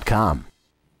Inravio.com.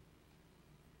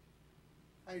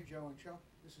 Hi, Joe and Chuck.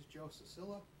 This is Joe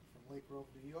Cicilla from Lake Grove,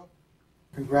 New York.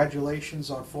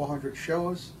 Congratulations on 400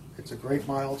 shows. It's a great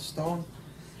milestone.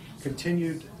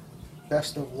 Continued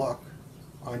best of luck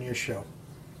on your show.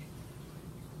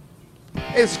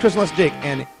 Hey, this is Chris Less Jake,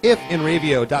 and if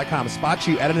Inravio.com spots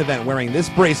you at an event wearing this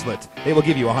bracelet, they will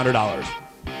give you $100.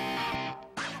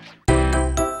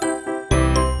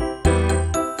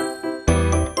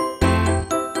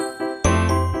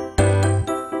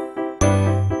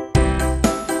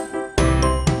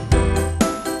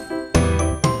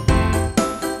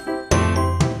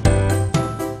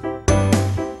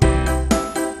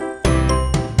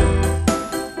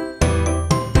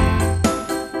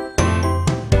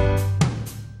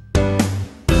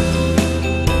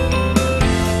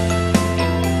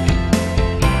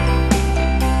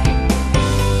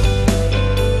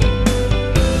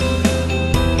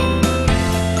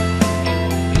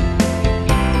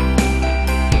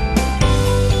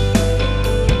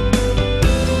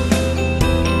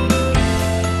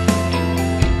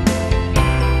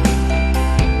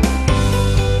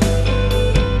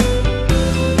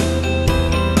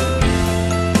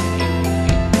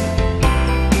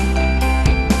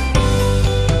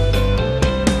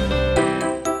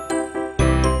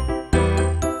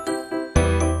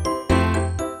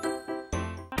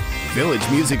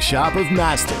 Village Music Shop of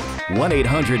Mastic.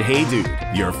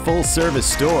 1-800-HEY-DUDE, your full-service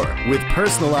store with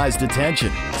personalized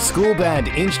attention, school band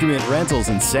instrument rentals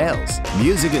and sales,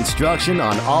 music instruction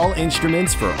on all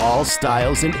instruments for all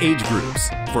styles and age groups,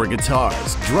 for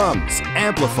guitars, drums,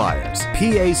 amplifiers,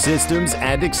 PA systems,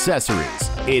 and accessories.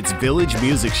 It's Village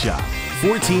Music Shop,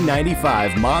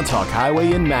 1495 Montauk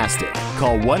Highway in Mastic.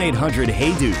 Call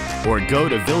 1-800-HEY-DUDE or go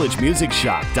to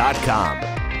villagemusicshop.com.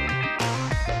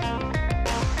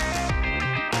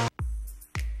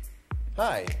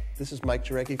 Hi, this is Mike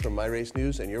Jarecki from My Race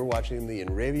News, and you're watching the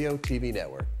Inravio TV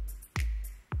network.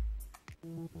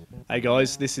 Hey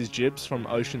guys, this is Jibs from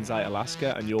Ocean's 8,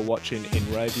 Alaska, and you're watching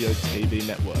Inravio TV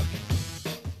network.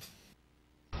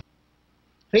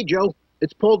 Hey Joe,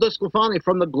 it's Paul Disclafani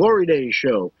from the Glory Days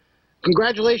show.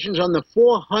 Congratulations on the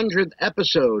 400th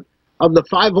episode of the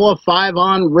 5 Off 5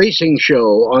 On racing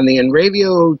show on the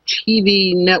Inravio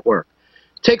TV network.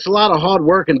 Takes a lot of hard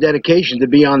work and dedication to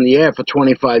be on the air for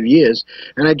 25 years.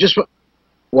 And I just...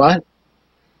 What?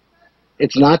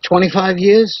 It's not 25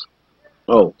 years?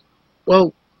 Oh.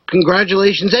 Well,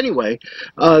 congratulations anyway.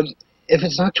 If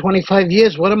it's not 25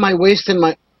 years, what am I wasting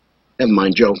my... Never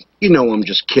mind, Joe. You know I'm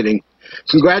just kidding.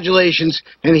 Congratulations,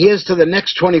 and here's to the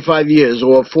next 25 years,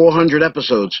 or 400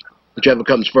 episodes, whichever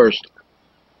comes first.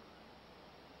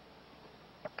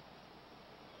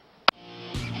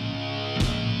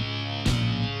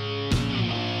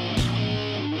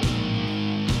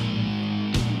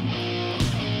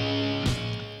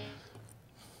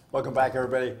 Welcome back,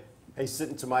 everybody. Hey,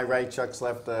 sitting to my right, Chuck's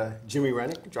left, Jimmy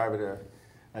Rennick, driver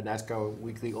a NASCAR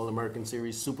Weekly All-American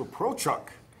Series Super Pro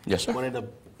Truck. Yes, sir. One of the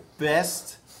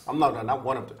best, not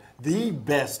one of the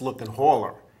best looking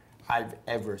hauler I've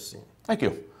ever seen. Thank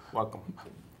you. Welcome.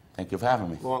 Thank you for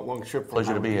having me. Long trip from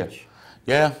Pleasure to be here. Beach.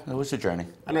 Yeah, it was a journey.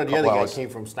 I know the other guy came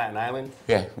from Staten Island.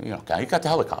 Yeah, he got the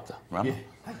helicopter, remember?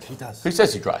 Yeah, he does. He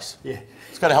says he drives. Yeah.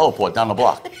 He's got a heliport down the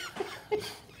block.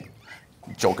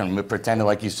 Joking, pretending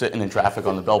like he's sitting in traffic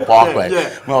on the Bell Parkway.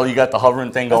 Yeah. Well, you got the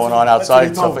hovering thing going on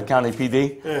outside Suffolk County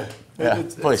PD. Yeah.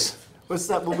 Please. What's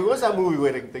that movie? What's that movie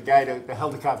where the guy, the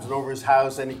helicopter's over his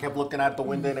house and he kept looking out the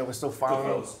window and it was still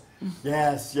following him?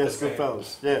 Yes,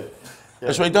 Goodfellas. Yeah.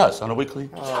 That's what he does on a weekly.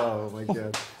 Oh, my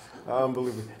God.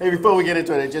 Unbelievable. Hey, before we get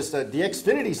into it, just the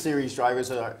Xfinity Series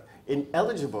drivers are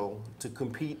ineligible to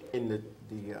compete in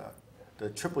the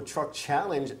Triple Truck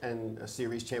Challenge and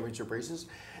Series Championship races.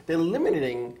 They're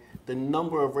limiting the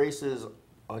number of races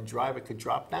a driver could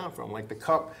drop down from. Like the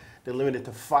Cup, they're limited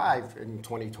to 5 in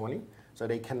 2020, so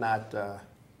they cannot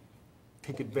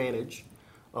take advantage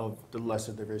of the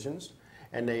lesser divisions.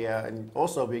 And they and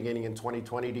also beginning in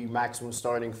 2020, the maximum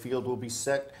starting field will be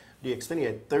set. The Xfinity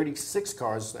had 36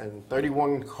 cars and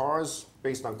 31 cars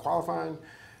based on qualifying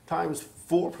times,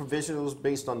 4 provisionals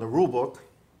based on the rule book,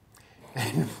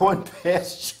 and 1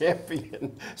 past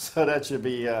champion. So that should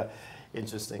be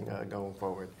interesting going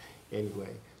forward. Anyway,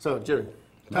 so Jimmy,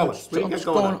 tell us. What I'm you just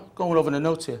got going over the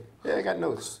notes here. Yeah, I got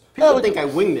notes. People think I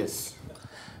wing this.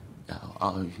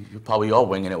 You probably are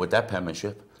winging it with that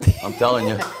penmanship. I'm telling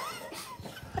you.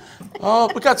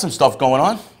 We got some stuff going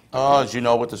on. As you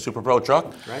know, with the Super Pro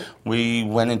truck, Right. we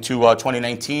went into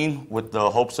 2019 with the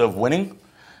hopes of winning,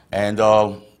 and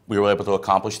we were able to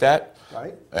accomplish that.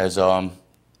 Right. As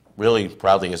really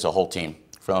proudly as a whole team,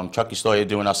 from Chucky Stoyer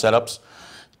doing our setups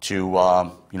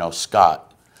to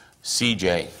Scott,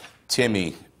 CJ,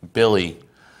 Timmy, Billy,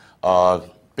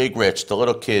 Big Rich, the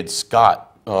little kids,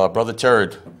 Scott, Brother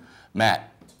Turd,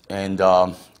 Matt, and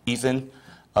Ethan.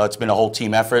 It's been a whole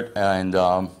team effort, and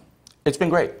it's been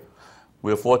great.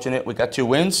 We were fortunate. We got 2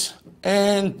 wins,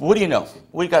 and what do you know?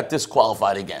 We got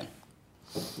disqualified again.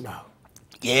 No.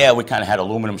 Yeah, we kind of had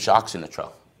aluminum shocks in the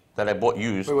truck that I bought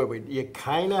used. Wait. You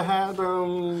kind of had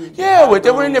them? Yeah, they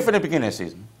were in there for the beginning of the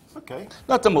season. Okay.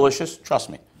 Nothing malicious,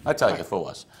 trust me. I tell you if it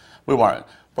was. We weren't.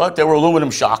 But they were aluminum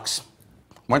shocks.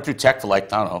 Went through tech for the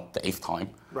 8th time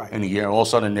in a year, and all of a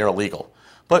sudden they're illegal.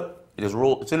 But it's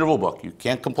in the rule book. You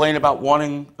can't complain about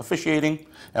wanting officiating,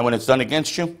 and when it's done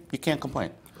against you, you can't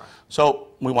complain. So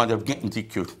we wound up getting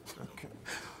DQ'd. Okay.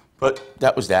 But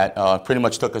that was that. Pretty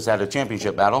much took us out of the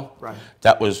championship battle. Right.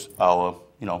 That was our,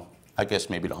 I guess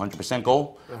maybe the 100%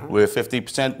 goal. We're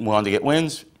 50%, we wanted to get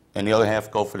wins, and the other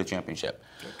half go for the championship.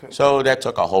 Okay. So that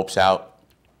took our hopes out.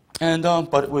 And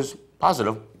but it was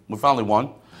positive. We finally won.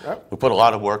 Yep. We put a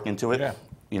lot of work into it. Yeah.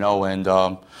 And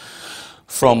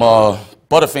from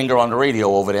Butterfinger on the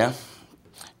radio over there,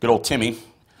 good old Timmy,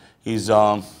 he's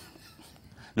a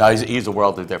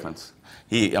world of difference.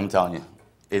 I'm telling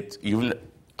you,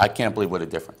 I can't believe what a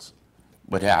difference.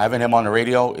 But having him on the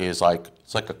radio is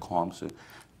it's like a calm suit.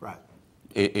 Right.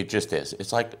 It just is.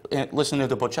 It's like listening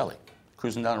to Bocelli,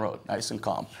 cruising down the road, nice and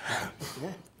calm.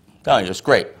 Yeah. Telling you, it's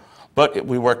great. But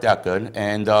we worked out good,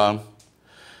 and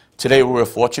today we were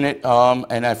fortunate,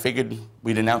 and I figured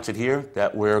we'd announce it here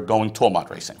that we're going tour mod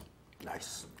racing.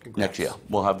 Nice. Congrats. Next year.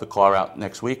 We'll have the car out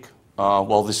next week.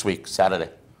 This week, Saturday.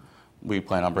 We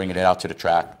plan on bringing it out to the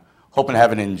track. Hoping to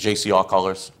have it in JCR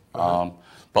colors,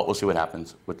 but we'll see what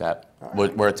happens with that.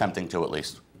 Right. We're attempting to, at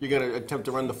least. You going to attempt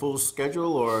to run the full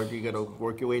schedule, or do you got to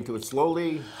work your way into it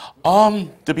slowly?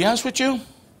 To be honest with you,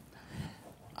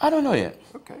 I don't know yet.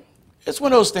 Okay. It's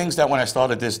one of those things that when I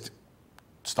started this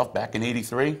stuff back in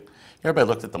 '83, everybody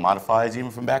looked at the modifieds, even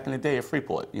from back in the day at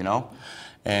Freeport,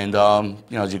 And,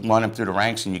 as you run them through the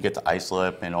ranks and you get the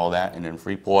islip and all that, and then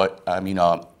Freeport,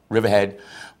 Riverhead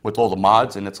with all the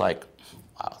mods, and it's like,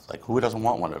 wow, who doesn't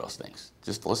want one of those things?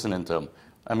 Just listening to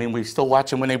them. We still watch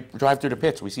them when they drive through the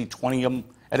pits. We see 20 of them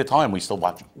at a time. We still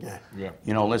watch them. Yeah.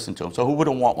 Listen to them. So who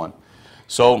wouldn't want one?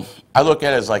 So I look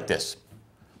at it as like this.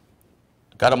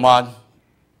 Got a mod.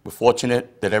 We're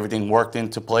fortunate that everything worked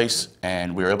into place,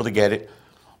 and we were able to get it.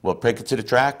 We'll take it to the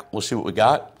track. We'll see what we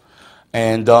got.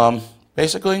 And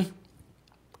basically,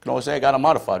 I can always say I got a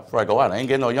modified before I go out. I ain't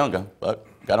getting no younger, but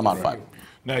got a modified.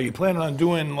 Now, you planning on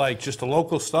doing just the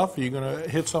local stuff, or are you going to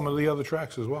hit some of the other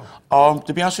tracks as well?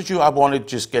 To be honest with you, I want to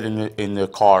just get in the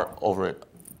car over at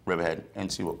Riverhead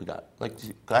and see what we got.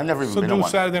 I've never even been on So one. do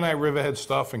Saturday Night Riverhead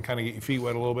stuff and kind of get your feet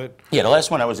wet a little bit? Yeah, the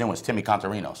last one I was in was Timmy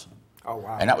Contarino's. Oh,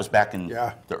 wow. And that was back in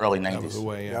the early 90s. That was the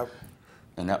way, yeah. Yep.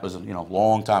 And that was, a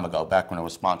long time ago, back when I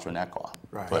was sponsoring that car.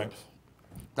 Right. But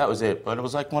that was it. But it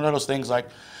was one of those things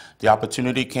the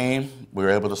opportunity came. We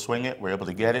were able to swing it. We were able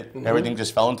to get it. Everything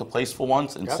just fell into place for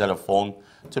once instead of falling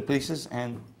to pieces.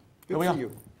 And here we are.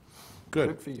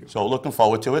 Good. For you. So looking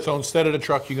forward to it. So instead of the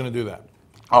truck, you're going to do that?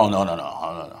 Oh, no.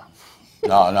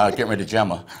 No, getting rid of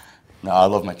Gemma. No, I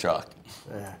love my truck.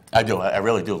 Yeah. I do. I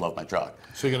really do love my truck.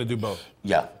 So you're going to do both?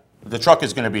 Yeah. The truck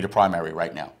is going to be the primary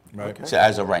right now. Right. So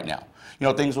as of right now. You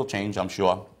know, things will change, I'm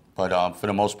sure. But for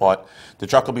the most part, the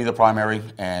truck will be the primary.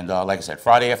 And like I said,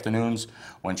 Friday afternoons,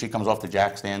 when she comes off the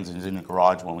jack stands and is in the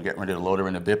garage, when we're getting ready to load her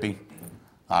in the Bippy,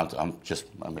 I'm just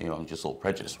a little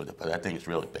prejudiced with it. But that thing is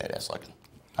really badass looking.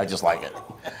 I just like it.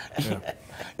 Yeah.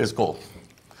 It's cool.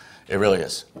 It really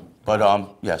is.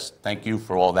 But yes, thank you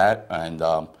for all that. And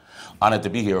honored to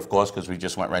be here, of course, because we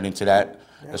just went right into that,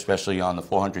 especially on the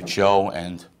 400 show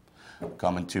and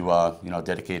coming to,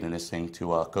 dedicating this thing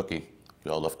to Cookie. We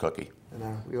all love Cookie. I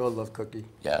know. We all love Cookie.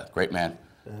 Yeah, great man.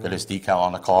 Got his decal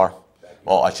on the car.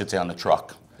 Well, I should say on the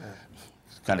truck.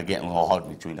 It's kind of getting a little hard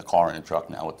between the car and the truck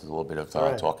now with a little bit of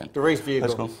talking. The race vehicle.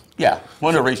 That's cool. Yeah,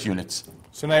 one of the race units.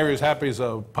 So now you're as happy as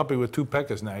a puppy with two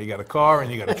peckers now. You got a car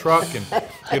and you got a truck and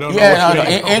you don't know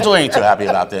Angela ain't too happy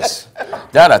about this.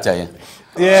 That I tell you.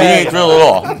 Yeah. She ain't thrilled at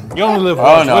all. You only live Oh,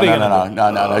 once. no, What are you no, gonna no, do?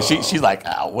 no, no, no. She's like,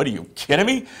 oh, what are you kidding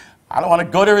me? I don't want to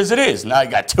go there as it is. Now you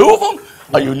got two of them?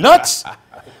 Are you nuts?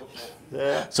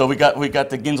 Yeah. So we got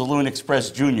the Ginzaloon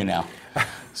Express Jr. now.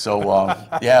 So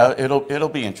yeah, it'll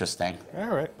be interesting. All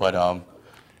right. But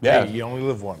yeah, Hey, you only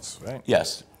live once, right?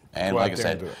 yes. And Go out like I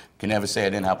there and said, do it. can never say I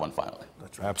didn't have one finally.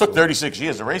 That's Took Absolutely. 36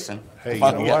 years of racing Hey, to you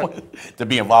finally know get what? one. To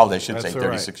be involved, I should That's say all right.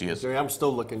 36 years. Jimmy, I'm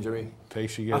still looking, Jimmy.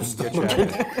 Takes you get you out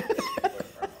there.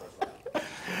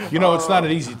 You know, it's not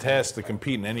an easy task to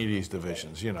compete in any of these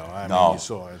divisions. You know, I No. mean, you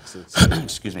saw it's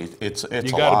Excuse me, it's you a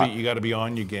gotta lot. be you gotta be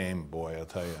on your game, boy. I'll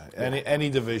tell you. Any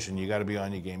division, you gotta be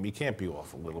on your game. You can't be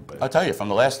off a little bit. I'll tell you, from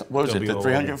the last, what was They'll it, be the all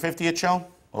 350th show?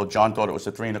 Well, John thought it was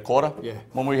the 3 1/4 Yeah.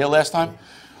 when we were here last time.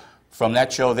 From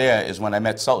that show there is when I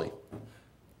met Sully.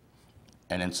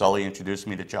 And then Sully introduced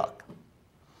me to Chuck.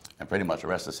 And pretty much the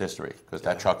rest is history, because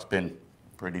that truck's been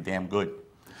pretty damn good,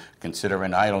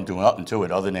 considering I don't do nothing to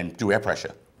it other than do air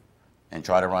pressure and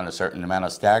try to run a certain amount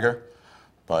of stagger.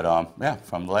 But yeah,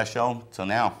 from the last show till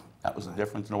now, that was the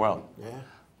difference in the world. Yeah.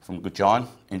 From John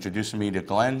introducing me to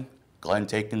Glenn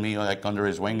taking me like under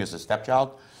his wing as a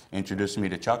stepchild, introducing me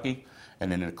to Chucky,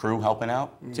 and then the crew helping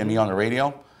out. Timmy on the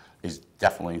radio is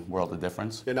definitely a world of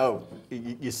difference. You know,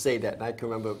 you say that, and I can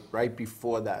remember right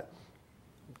before that,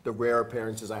 the rare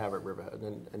appearances I have at Riverhead.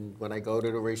 And when I go to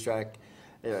the racetrack,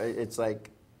 you know, it's like,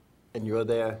 and you're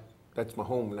there, that's my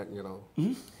home, you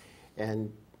know.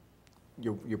 And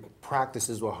your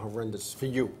practices were horrendous for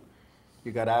you.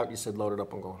 You got out, you said, load it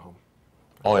up, I'm going home.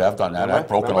 Oh yeah, I've done that. Remember? I've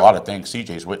broken Remember? a lot of things.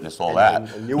 CJ's witnessed all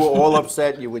that. And you were all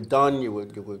upset, you were done, you were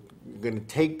going to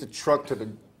take the truck to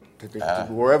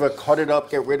wherever, cut it up,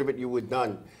 get rid of it, you were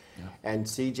done. And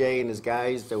CJ and his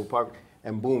guys, they were parked,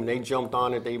 and boom, they jumped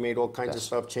on it, they made all kinds of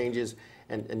stuff, changes,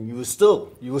 and you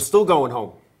were still going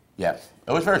home. Yeah,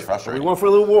 it was very frustrating. We went for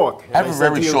a little walk. I have And a said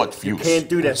very to you, short You fuse. can't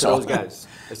do that to So- those guys.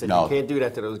 I said, No. you can't do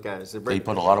that to those guys. They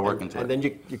put a lot of work into it. And then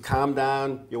you calmed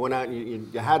down, you went out,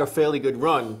 and you had a fairly good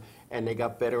run, and they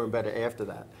got better and better after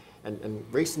that. And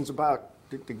racing's about,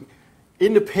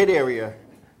 in the pit area,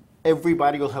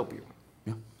 everybody will help you.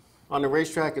 On the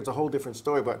racetrack, it's a whole different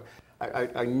story, but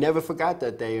I never forgot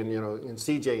that day, and and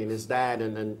CJ and his dad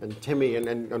and Timmy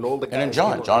and all the guys. And then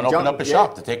John. John opened up a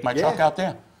shop to take my truck out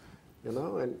there.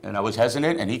 And I was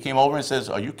hesitant, and he came over and says,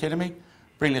 "Are you kidding me?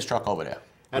 Bring this truck over there."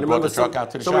 And We brought the truck out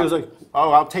to the somebody shop. was like,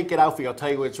 "Oh, I'll take it out for you. I'll tell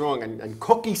you what's wrong." And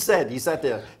Cookie said, he sat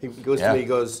there. He goes to Yeah. me. He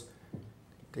goes,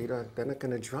 "They're not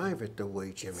going to drive it the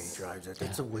way Jimmy drives it.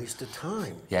 It's a waste of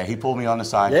time." Yeah, he pulled me on the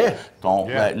side. Yeah. Don't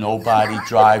let nobody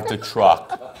drive the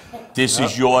truck. This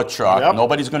is your truck.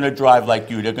 Nobody's going to drive like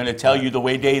you. They're going to tell you the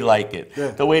way they like it.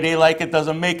 The way they like it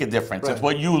doesn't make a difference. It's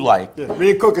what you like.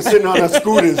 Me and Cook are sitting on our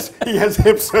scooters. He has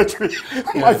hip surgery.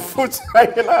 My foot's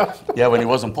hanging out. Yeah, when he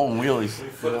wasn't pulling wheelies.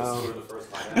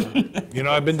 You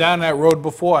know, I've been down that road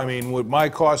before. I mean, with my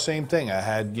car, same thing. I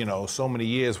had, so many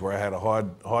years where I had a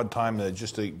hard time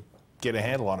to get a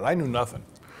handle on it. I knew nothing.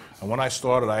 And when I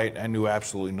started, I knew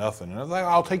absolutely nothing. And I was like,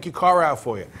 I'll take your car out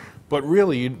for you. But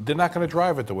really, they're not going to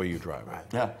drive it the way you drive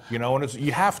it. Yeah. And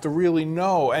you have to really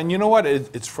know. And you know what?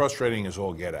 It's frustrating as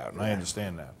all get out, and I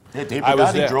understand that. Yeah, Dave I was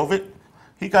Brigatti there. drove it.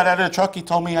 He got out of the truck. He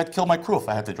told me I'd kill my crew if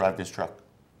I had to drive this truck.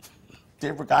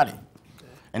 Dave Brigatti.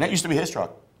 And that used to be his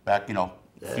truck back, a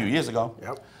few years ago.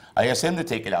 Yep. I asked him to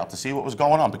take it out to see what was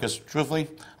going on because, truthfully,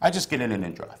 I just get in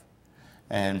and drive.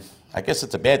 And I guess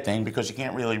it's a bad thing because you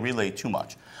can't really relay too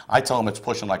much. I tell him it's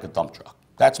pushing like a dump truck.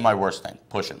 That's my worst thing,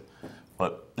 pushing.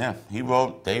 But, yeah, he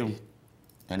wrote,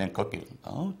 And then Cookie,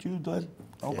 don't you do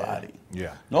nobody.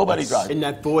 Yeah. Nobody drives. And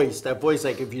that voice,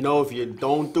 like, if you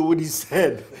don't do what he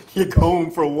said, you're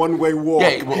going for a one-way walk.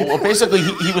 Yeah, well basically,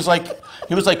 he was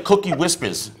like Cookie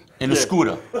Whispers in a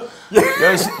scooter.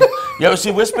 You ever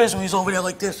see Whispers when he's over there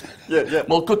like this? Yeah.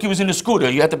 Well, Cookie was in the scooter.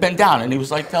 You had to bend down, and he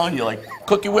was like telling you, like,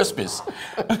 Cookie Whispers.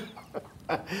 It was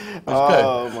good.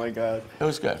 Oh, my God. It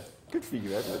was good. Good for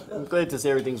you, Edward. I'm glad to see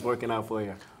everything's working out for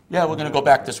you. Yeah, we're going to go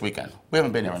back this weekend. We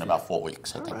haven't been here in about 4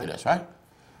 weeks, I think it is, right?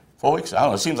 4 weeks? I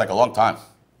don't know. It seems like a long time.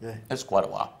 Yeah. It's quite a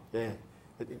while. Yeah.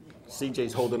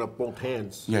 CJ's holding up both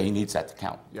hands. Yeah, he needs that to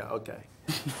count. Yeah, okay.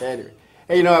 Anyway.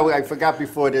 Hey, I forgot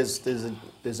before, there's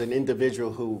an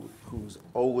individual who's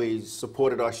always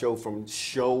supported our show from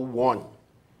show 1.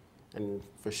 And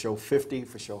for show 50,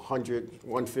 for show 100,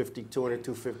 150, 200,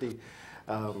 250.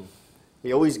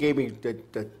 He always gave me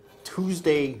the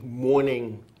Tuesday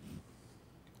morning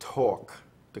talk,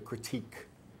 the critique.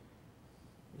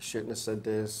 You shouldn't have said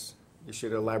this. You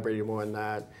should have elaborated more on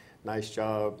that. Nice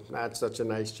job. Not such a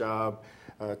nice job.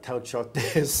 Tell Chuck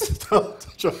this. Tell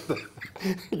Chuck that.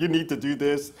 You need to do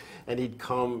this. And he'd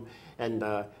come, and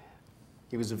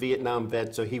he was a Vietnam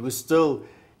vet, so he was still,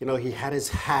 he had his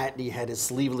hat, he had his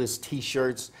sleeveless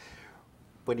T-shirts,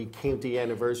 but he came to the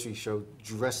anniversary show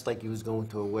dressed like he was going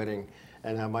to a wedding.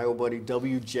 And my old buddy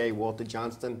WJ, Walter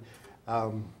Johnston,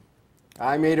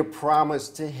 I made a promise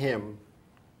to him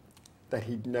that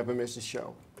he'd never miss a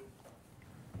show.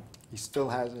 He still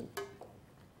hasn't.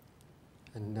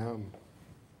 And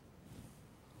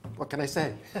what can I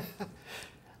say?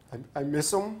 I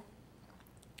miss him.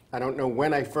 I don't know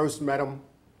when I first met him.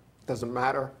 Doesn't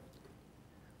matter.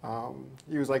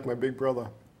 He was like my big brother.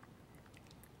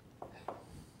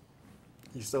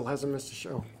 He still hasn't missed a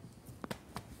show.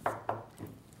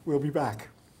 We'll be back.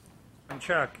 I'm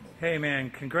Chuck. Hey, man,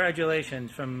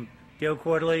 congratulations from Gil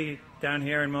Quarterly down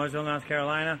here in Mooresville, North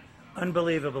Carolina.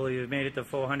 Unbelievable you've made it to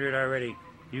 400 already.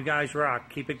 You guys rock.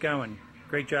 Keep it going.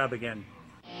 Great job again.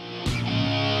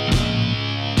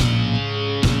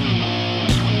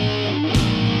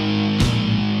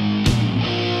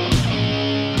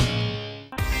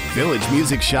 Village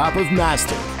Music Shop of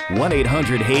Mastic.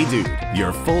 1-800-HEY-DUDE,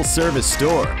 your full-service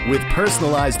store with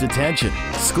personalized attention,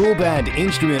 school band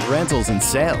instrument rentals and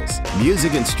sales,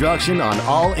 music instruction on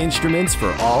all instruments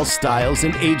for all styles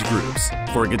and age groups,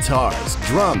 for guitars,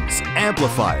 drums,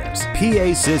 amplifiers,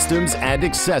 PA systems, and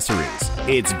accessories.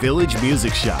 It's Village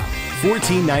Music Shop,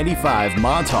 1495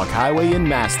 Montauk Highway in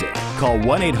Mastic. Call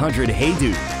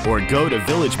 1-800-HEY-DUDE or go to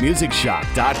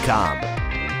villagemusicshop.com.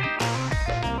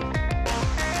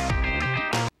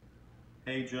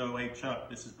 Hey Joe, hey Chuck,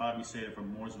 this is Bobby Sater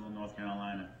from Mooresville, North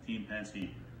Carolina, Team Penske.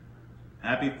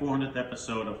 Happy 400th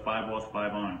episode of 5 Off,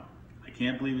 5 On. I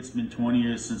can't believe it's been 20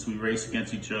 years since we raced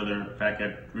against each other back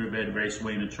at Riverhead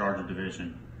Raceway in the Charger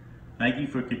Division. Thank you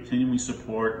for continuing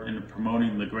support and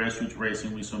promoting the grassroots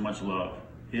racing we so much love.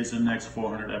 Here's the next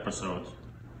 400 episodes.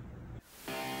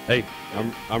 Hey,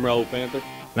 I'm Raul Panther.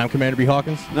 And I'm Commander B.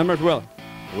 Hawkins. And I'm Mert Weller.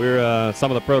 We're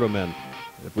some of the proto men.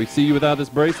 If we see you without this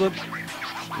bracelet,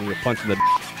 you're punching the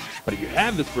but if you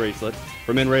have this bracelet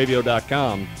from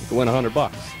Inravio.com, you can win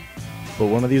 $100. Put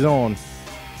one of these on,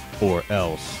 or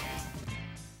else.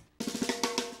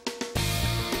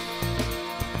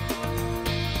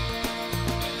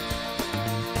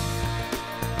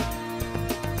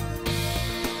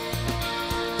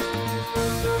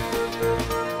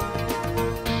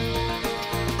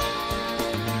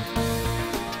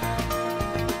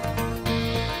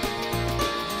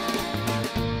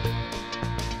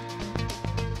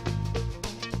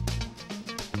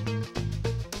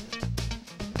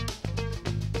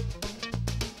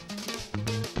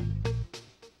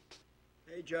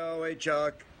 Joe, hey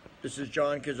Chuck, this is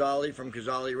John Cazzali from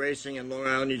Cazzali Racing in Long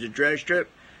Island. Needs a drag strip.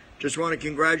 Just want to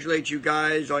congratulate you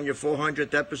guys on your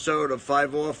 400th episode of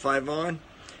 5 Off, 5 On.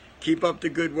 Keep up the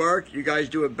good work. You guys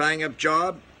do a bang-up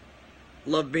job.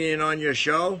 Love being on your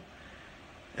show.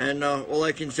 And all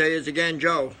I can say is again,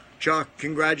 Joe, Chuck,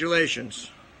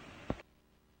 congratulations.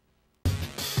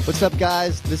 What's up,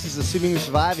 guys? This is Assuming We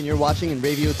Survive, and you're watching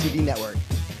Inravio TV Network.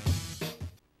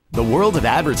 The world of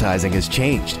advertising has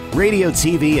changed. Radio,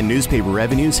 TV, and newspaper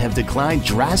revenues have declined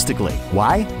drastically.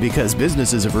 Why? Because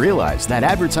businesses have realized that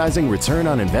advertising return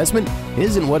on investment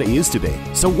isn't what it used to be.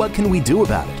 So what can we do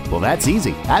about it? Well, that's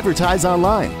easy. Advertise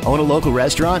online. Own a local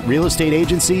restaurant, real estate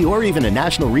agency, or even a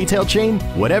national retail chain?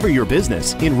 Whatever your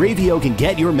business, Inravio can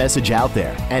get your message out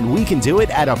there, and we can do it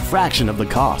at a fraction of the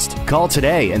cost. Call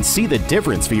today and see the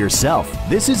difference for yourself.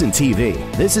 This isn't TV.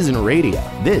 This isn't radio.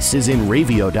 This is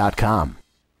Inravio.com.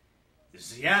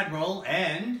 This is the Admiral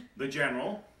and the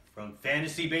General from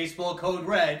Fantasy Baseball Code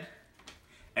Red,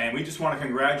 And we just want to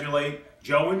congratulate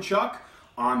Joe and Chuck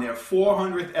on their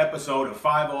 400th episode of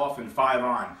 5 Off and 5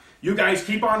 On. You guys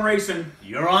keep on racing.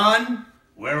 You're on,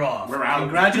 we're off. We're out.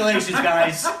 Congratulations,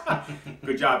 guys.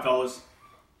 Good job, fellas.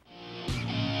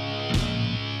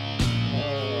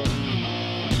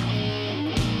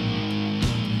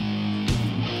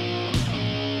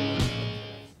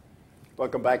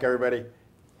 Welcome back, everybody.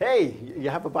 Hey,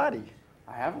 you have a body.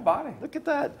 I have a body. Look at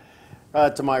that.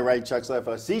 To my right, Chuck's left,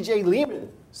 CJ Lehman.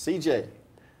 CJ,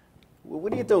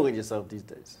 what are you doing with yourself these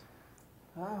days?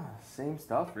 Same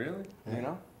stuff, really. Yeah. You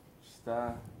know, just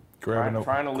Grabbing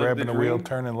trying to live the a wheel, dream.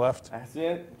 turning left. That's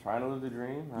it. Trying to live the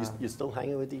dream. You still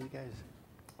hanging with these guys?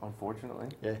 Unfortunately.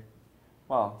 Yeah.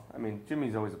 Well, I mean,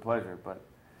 Jimmy's always a pleasure, but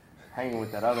hanging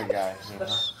with that other guy, you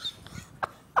know,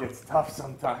 it's tough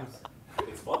sometimes.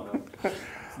 It's fun, though.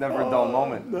 It's never a dull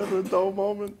moment. Never a dull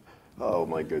moment. Oh,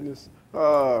 my goodness.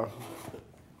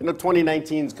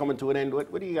 2019 is coming to an end.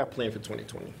 What do you got planned for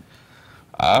 2020?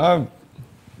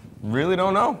 Really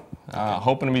don't know.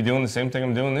 Hoping to be doing the same thing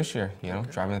I'm doing this year. You know,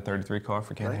 driving the 33 car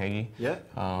for Ken Hagee. Yeah.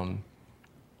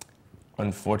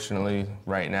 Unfortunately,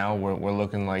 right now we're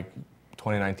looking like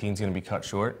 2019 is going to be cut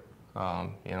short.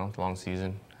 You know, long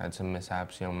season, had some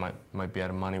mishaps. You know, might be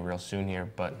out of money real soon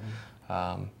here, but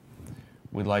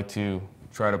we'd like to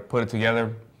try to put it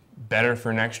together better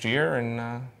for next year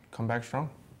and come back strong.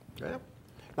 Yeah.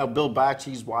 Now, Bill Batch,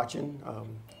 he's watching.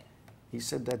 He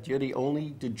said that you're the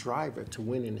only driver to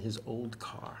win in his old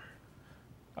car.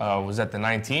 Was that the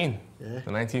 19? Yeah.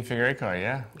 The 19 figure 8 car,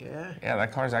 yeah. Yeah. Yeah,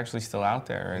 that car's actually still out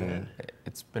there, and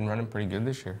it's been running pretty good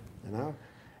this year. You know,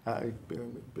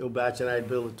 Bill Batch and I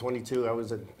built a 22. I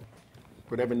was at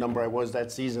whatever number I was that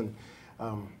season.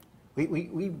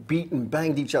 We beat and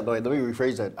banged each other. Let me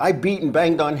rephrase that. I beat and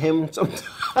banged on him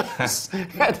sometimes.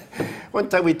 One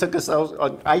time we took ourselves,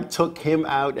 I took him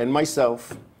out and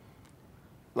myself,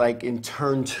 like in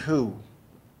turn 2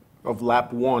 of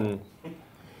lap 1.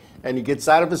 And he gets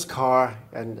out of his car,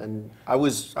 and I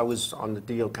was on the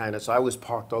deal kind of, so I was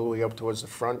parked all the way up towards the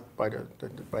front by the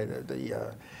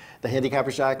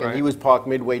handicapper shack, and he was parked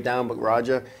midway down, but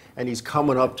Roger, and he's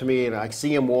coming up to me, and I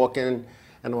see him walking,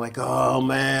 and I'm like, oh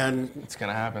man, it's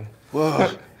gonna happen.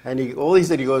 Whoa. And all he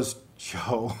said, he goes,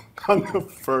 Joe, on the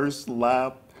first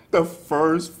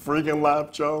freaking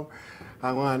lap, Joe,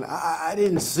 I went, I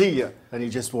didn't see you, and he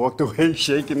just walked away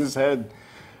shaking his head.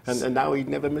 And now he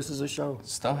never misses a show.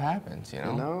 Stuff happens, you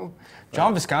know? You know?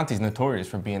 John Visconti's notorious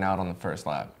for being out on the first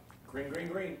lap. Green, green,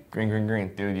 green. Green, green, green.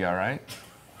 Dude, you all right?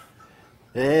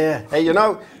 Yeah. Hey, you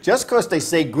know, just because they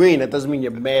say green, that doesn't mean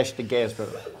you mash the gas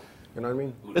pedal. You know what I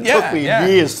mean? It took me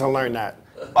years to learn that.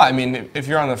 Well, I mean, if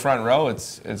you're on the front row,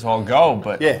 it's all go,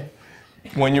 but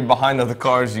when you're behind other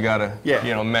cars, you gotta,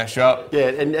 you know, mesh up. Yeah,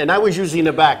 and I was usually in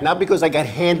the back, not because I got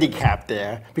handicapped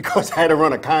there, because I had to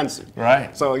run a concert.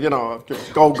 Right. So, you know,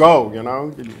 just go, you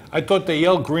know. I thought they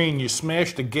yell green, you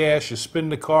smash the gas, you spin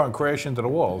the car and crash into the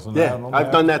walls. And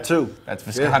I've done that too. That's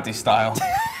Visconti style.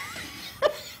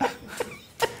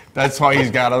 That's why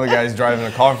he's got other guys driving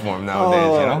the car for him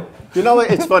nowadays, you know? You know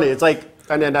what? It's funny. It's like,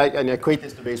 and I equate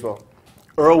this to baseball.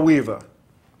 Earl Weaver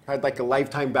had like a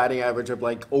lifetime batting average of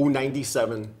like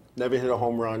 .097. Never hit a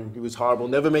home run. He was horrible.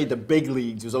 Never made the big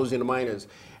leagues. He was always in the minors.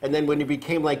 And then when he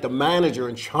became like the manager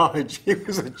in charge, he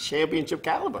was a championship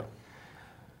caliber.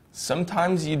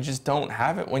 Sometimes you just don't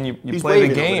have it when you play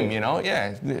the game, you know?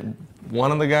 Yeah.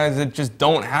 One of the guys that just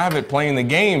don't have it playing the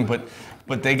game, but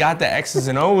they got the X's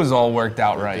and O's all worked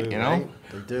out right, you know? Right?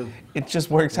 They do. It just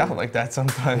works out like that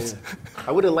sometimes. Yeah.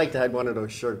 I would have liked to have one of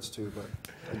those shirts too, but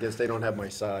I guess they don't have my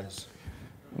size.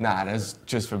 Nah, that's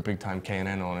just for big-time K&N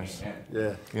owners.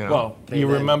 Yeah. You know? Well, you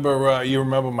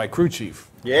remember my crew chief.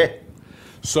 Yeah.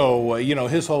 So, you know,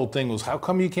 his whole thing was, how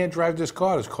come you can't drive this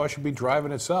car? This car should be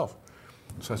driving itself.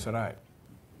 So I said, all right.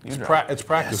 It's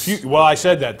practice. Yes. Well, I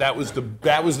said that. That was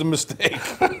the mistake.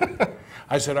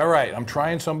 I said, all right, I'm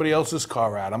trying somebody else's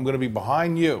car out. I'm going to be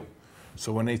behind you.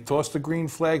 So when they toss the green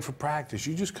flag for practice,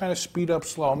 you just kind of speed up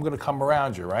slow. I'm going to come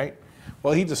around you, right?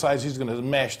 Well, he decides he's going to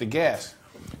mash the gas.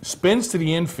 Spins to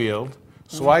the infield.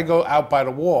 So I go out by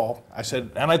the wall. I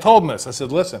said, and I told him this. I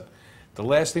said, listen, the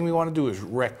last thing we want to do is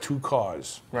wreck 2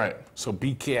 cars. Right. So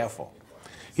be careful.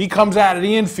 He comes out of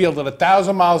the infield at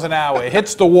 1,000 miles an hour,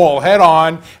 hits the wall head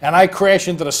on, and I crash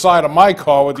into the side of my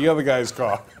car with the other guy's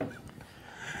car.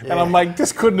 And I'm like,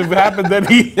 this couldn't have happened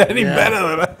any better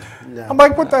than that. Yeah. I'm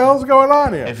like, what the hell's going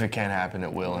on here? If it can't happen,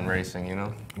 it will in racing, you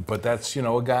know? But that's, you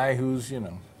know, a guy who's, you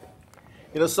know,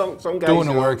 some guys doing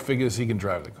the work, figures he can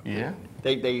drive the car. Yeah.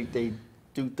 They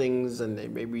do things and they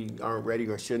maybe aren't ready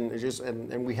or shouldn't. It's just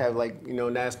and we have, like, you know,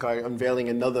 NASCAR unveiling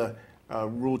another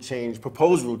rule change,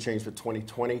 proposed rule change for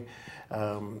 2020.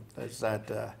 Is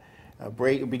that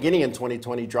beginning in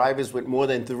 2020, drivers with more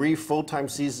than 3 full-time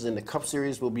seasons in the Cup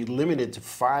Series will be limited to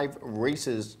 5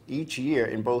 races each year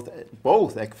in both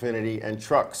Xfinity and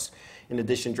trucks. In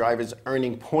addition, drivers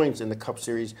earning points in the Cup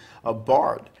Series are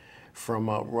barred from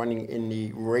running in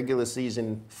the regular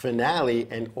season finale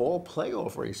and all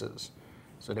playoff races.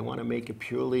 So they want to make it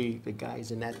purely the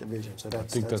guys in that division. So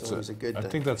that's always a good thing. I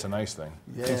think that's a nice thing.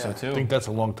 Yeah. I think so too. I think that's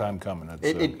a long time coming.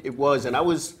 It was, and I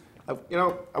was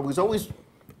always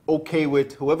okay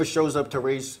with whoever shows up to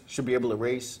race should be able to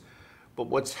race. But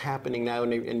what's happening now,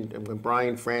 and when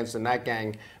Brian France and that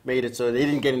gang made it so they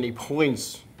didn't get any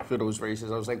points for those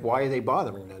races, I was like, why are they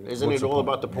bothering then? Isn't it all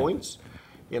about the points?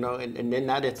 You know, and then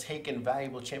now they're taking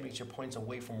valuable championship points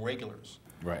away from regulars.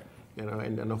 Right. You know,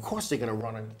 and of course they're going to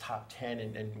run in the top 10.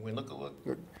 And we look at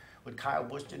what Kyle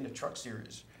Busch did in the Truck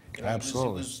Series. You know,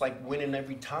 Absolutely. It was like winning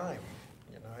every time.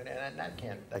 You know, and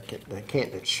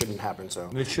that shouldn't happen. So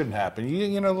it shouldn't happen.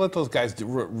 You know, let those guys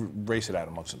race it out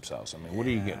amongst themselves. I mean, what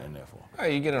are you getting in there for?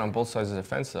 You get it on both sides of the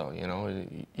fence, though. You know,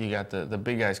 you got the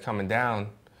big guys coming down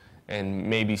and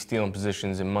maybe stealing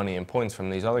positions and money and points from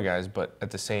these other guys, but at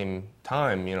the same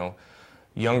time, you know,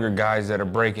 younger guys that are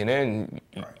breaking in,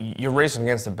 you're racing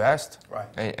against the best, right?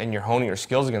 And you're honing your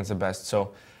skills against the best.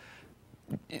 So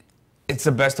it's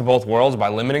the best of both worlds by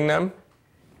limiting them,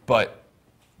 but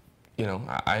you know,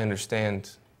 I understand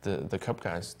the Cup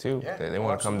guys too. Yeah, they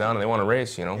want to come down and they want to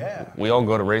race. You know, yeah. We all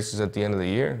go to races at the end of the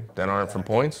year that aren't for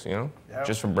points. You know,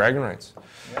 just for bragging rights.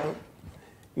 Yeah.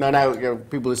 Now, you know,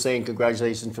 people are saying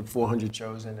congratulations for 400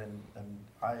 shows, and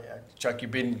Chuck,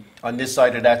 you've been on this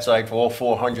side or that side for all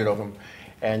 400 of them,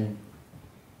 and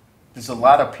there's a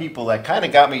lot of people that kind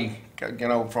of got me, you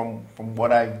know, from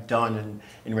what I've done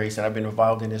in racing. I've been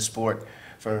involved in this sport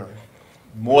for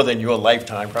more than your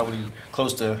lifetime, probably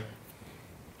close to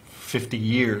 50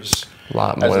 years. A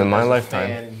lot more than my lifetime.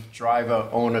 Fan, driver,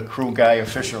 owner, crew guy,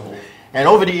 official. And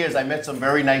over the years, I met some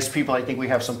very nice people. I think we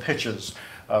have some pictures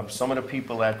of some of the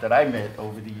people that I met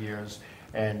over the years.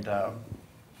 And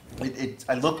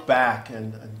I look back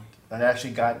and I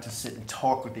actually got to sit and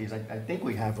talk with these. I think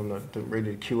we have them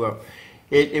ready to queue up.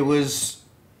 It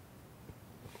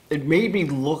made me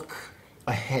look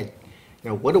ahead. You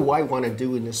know, what do I want to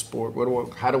do in this sport?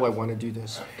 How do I want to do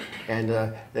this?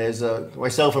 And there's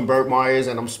myself and Burt Myers,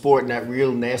 and I'm sporting that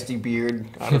real nasty beard.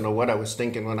 I don't know what I was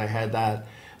thinking when I had that.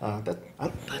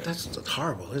 That's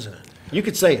horrible, isn't it? You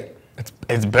could say it.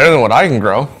 It's better than what I can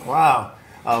grow. Wow.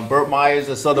 Burt Myers,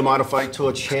 a Southern Modified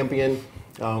Tour champion,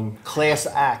 class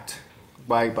act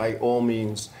by all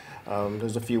means.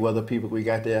 There's a few other people we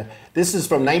got there. This is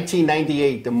from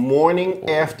 1998, the morning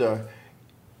after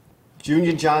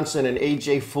Junior Johnson and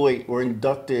A.J. Foyt were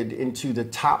inducted into the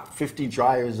top 50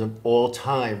 drivers of all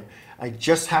time. I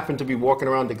just happened to be walking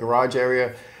around the garage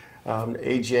area.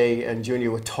 A.J. and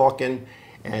Junior were talking,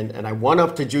 and I went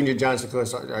up to Junior Johnson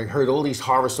because I heard all these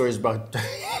horror stories about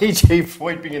A.J.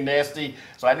 Foyt being nasty,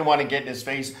 so I didn't want to get in his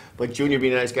face. But Junior,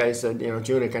 being a nice guy, said, you know,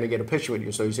 Junior, can I get a picture with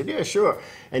you? So he said, yeah, sure.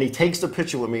 And he takes the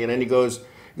picture with me, and then he goes,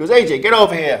 AJ, get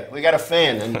over here. We got a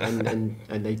fan.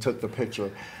 And they took the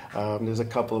picture. There's a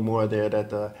couple more there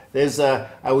that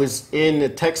I was in the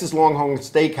Texas Longhorn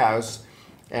Steakhouse,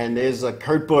 and there's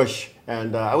Kurt Busch,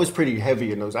 and I was pretty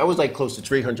heavy in those. I was like close to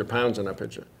 300 pounds in that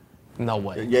picture. No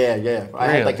way. Yeah. I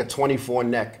had like a 24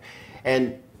 neck,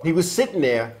 and he was sitting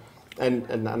there,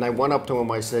 and I went up to him.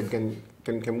 I said,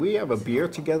 can we have a beer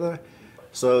together?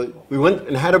 So we went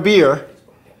and had a beer,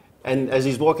 and as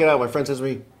he's walking out, my friend says to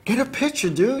me, get a picture,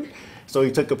 dude. So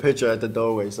he took a picture at the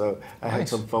doorway, so I had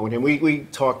some fun with him. We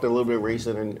talked a little bit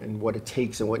racing and what it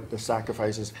takes and what the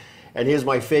sacrifices. And here's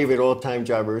my favorite all-time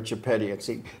driver, Richard Petty. And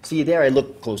see there, I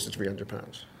look close to 300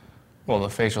 pounds. Well, the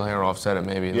facial hair offset it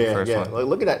maybe in the first one.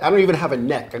 Look at that. I don't even have a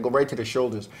neck. I go right to the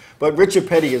shoulders. But Richard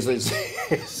Petty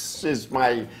is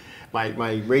my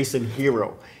racing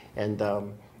hero.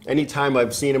 And anytime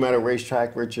I've seen him at a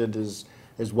racetrack, Richard has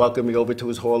welcomed me over to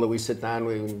his hauler. We sit down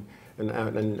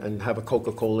and have a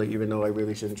Coca-Cola, even though I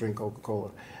really shouldn't drink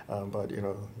Coca-Cola. But, you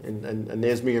know, and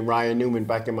there's me and Ryan Newman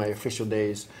back in my official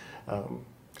days.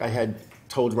 I had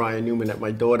told Ryan Newman that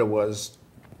my daughter was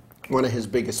one of his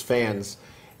biggest fans.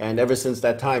 And ever since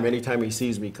that time, anytime he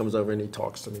sees me, he comes over and he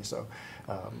talks to me. So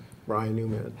Ryan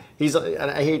Newman,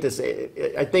 and I hate to say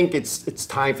it, I think it's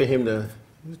time for him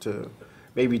to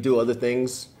maybe do other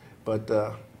things, but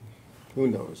who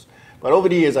knows. But over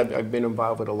the years, I've been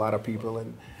involved with a lot of people,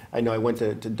 and I know I went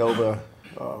to Dover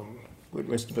with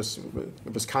Mr.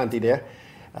 Visconti there,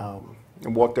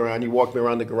 and walked around. He walked me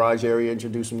around the garage area,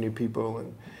 introduced some new people,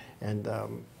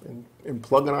 and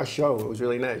plugging our show. It was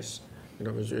really nice. You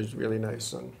know, it was really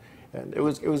nice, and it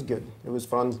was good. It was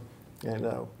fun, and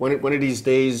one of these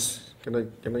days,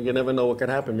 you never know what could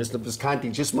happen. Mr. Visconti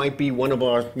just might be one of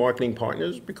our marketing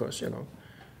partners because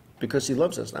he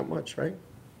loves us that much, right?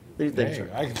 What do you think, Chuck?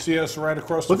 I can see us right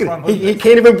across the Look front at him. hood. He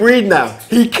can't even breathe now.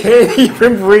 He can't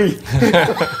even breathe.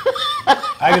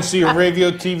 I can see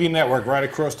Inravio TV network right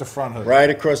across the front hood. Right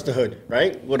across the hood,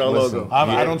 right? With our logo.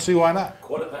 I don't see why not.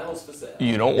 Quarter panels for sale.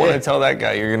 You don't want to tell that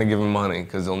guy you're going to give him money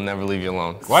because he'll never leave you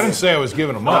alone. Well, I didn't say I was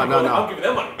giving him money. No. I'm giving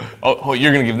them money. Oh,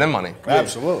 you're going to give them money?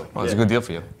 Absolutely. Well, it's a good deal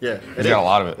for you. Yeah. He's got a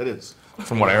lot of it. It is.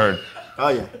 From what I heard. Oh,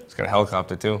 yeah. He's got a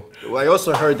helicopter, too. Well, I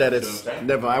also heard that it's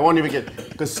never, I won't even get,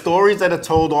 because stories that are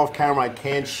told off camera I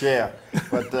can't share.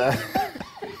 But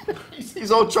he's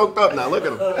all choked up now. Look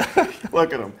at him.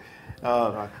 Look at him.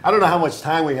 I don't know how much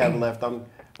time we have left.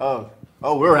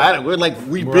 We're at it.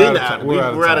 We've been at it.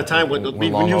 We're out of time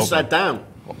when you sat down.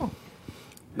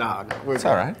 Nah, it's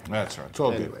all right. That's right. It's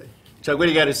all anyway. good. Chuck, what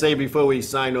do you got to say before we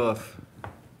sign off?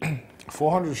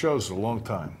 400 shows is a long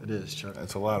time. It is, Chuck.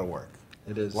 It's a lot of work.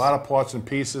 It is. A lot of parts and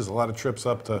pieces, a lot of trips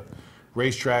up to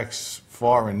racetracks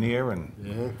far and near,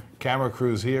 and camera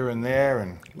crews here and there,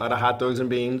 and a lot of hot dogs and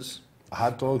beans.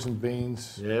 Hot dogs and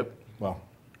beans. Yep. Well,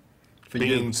 for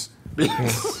beans.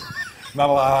 Beans. Not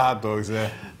a lot of hot dogs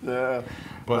there. Yeah.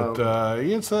 But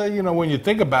it's when you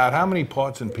think about how many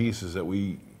parts and pieces that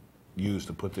we use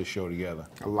to put this show together.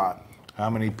 A lot. How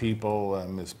many people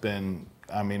it's been.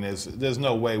 I mean, there's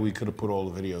no way we could have put all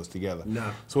the videos together.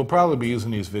 No. So we'll probably be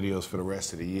using these videos for the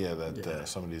rest of the year.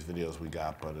 Some of these videos we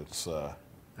got, but it's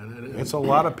a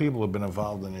lot of people have been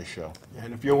involved in this show.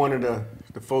 And if you're one of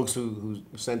the folks who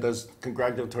sent us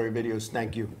congratulatory videos,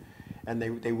 thank you. And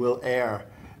they will air.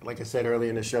 Like I said earlier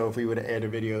in the show, if we would have aired the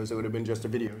videos, it would have been just a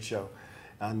video show.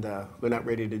 And we're not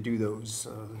ready to do those.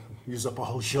 Use up a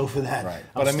whole show for that. Right.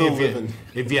 I'm But still living.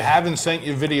 if you haven't sent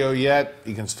your video yet,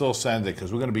 you can still send it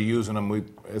because we're going to be using them.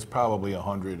 It's probably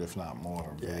 100, if not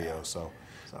more, videos. So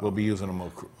we'll be using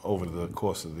them over the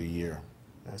course of the year.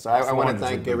 So I want to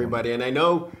thank everybody. And I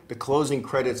know the closing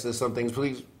credits, there's some things.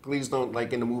 Please don't,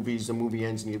 like in the movies, the movie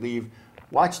ends and you leave.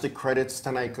 Watch the credits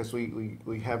tonight because we're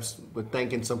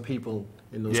thanking some people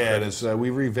in those credits. We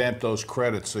revamped those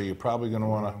credits, so you're probably going to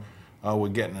want to, we're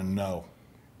getting a no.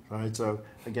 All right, so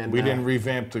again. We didn't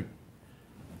revamp the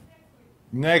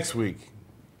next week.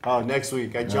 Oh, next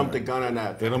week. I jumped the gun on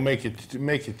that. It'll make you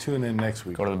tune in next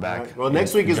week. Go to the back. Right. Well,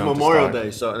 next week is Memorial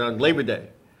Day, so Labor Day.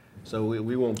 So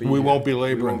we won't be. We here. won't be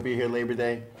laboring. We won't be here Labor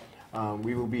Day.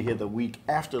 We will be here the week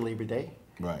after Labor Day.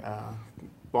 Right.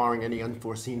 Barring any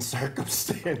unforeseen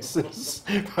circumstances,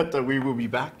 but we will be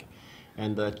back.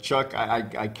 And Chuck,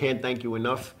 I can't thank you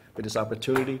enough for this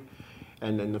opportunity.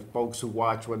 And then the folks who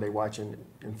watch, whether they watch in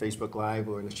Facebook Live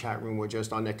or in the chat room or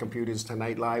just on their computers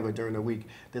tonight live or during the week,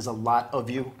 there's a lot of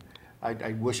you.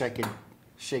 I wish I could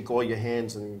shake all your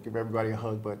hands and give everybody a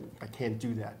hug, but I can't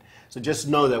do that. So just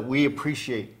know that we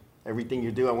appreciate everything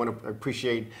you do. I want to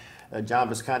appreciate John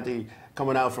Visconti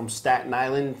coming out from Staten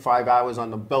Island, 5 hours on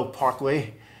the Belt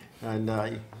Parkway.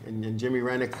 And Jimmy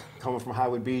Rennick coming from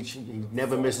Howard Beach. He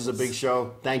never misses a big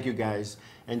show. Thank you, guys.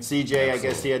 And CJ, I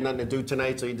guess he had nothing to do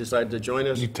tonight, so he decided to join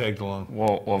us. You tagged along.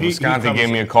 Well, Visconti gave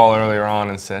me a call earlier on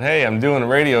and said, hey, I'm doing a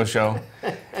radio show.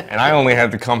 And I only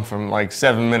had to come from like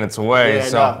 7 minutes away,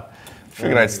 so I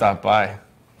figured I'd stop by.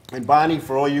 And Bonnie,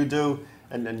 for all you do,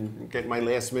 and get my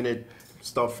last minute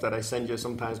stuff that I send you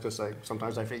sometimes, because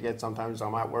sometimes I forget, sometimes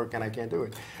I'm at work and I can't do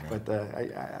it. But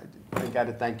I got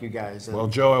to thank you guys. Well,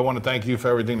 Joe, I want to thank you for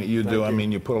everything that you do. I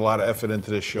mean, you put a lot of effort into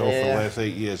this show for the last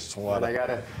 8 years. It's a lot. I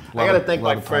gotta thank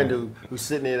my friend who's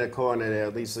sitting in the corner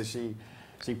there, Lisa. She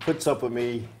puts up with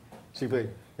me. She put,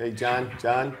 hey John,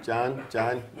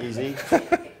 easy.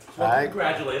 All right.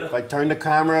 Congratulate her. If I turn the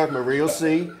camera, Marie will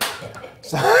see.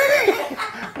 So,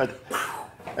 but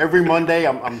every Monday,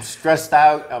 I'm stressed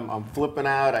out. I'm flipping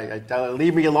out. I tell her,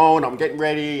 leave me alone. I'm getting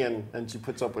ready, and she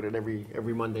puts up with it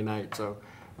every Monday night. So,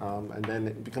 and then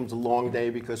it becomes a long day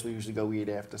because we usually go eat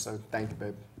after. So, thank you,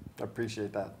 babe. I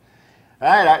appreciate that.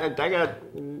 All right, I got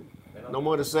no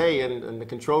more to say, and the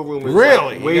control room is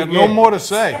really. You got no more to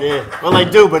say. Yeah, well, I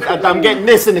do, but I'm getting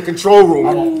this in the control room.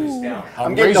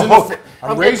 I'm getting the hook.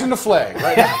 I'm raising the flag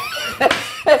right now.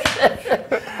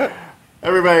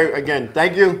 Everybody, again,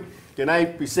 thank you. Good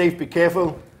night. Be safe. Be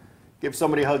careful. Give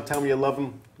somebody a hug. Tell them you love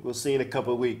them. We'll see you in a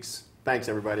couple of weeks. Thanks,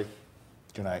 everybody.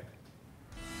 Good night.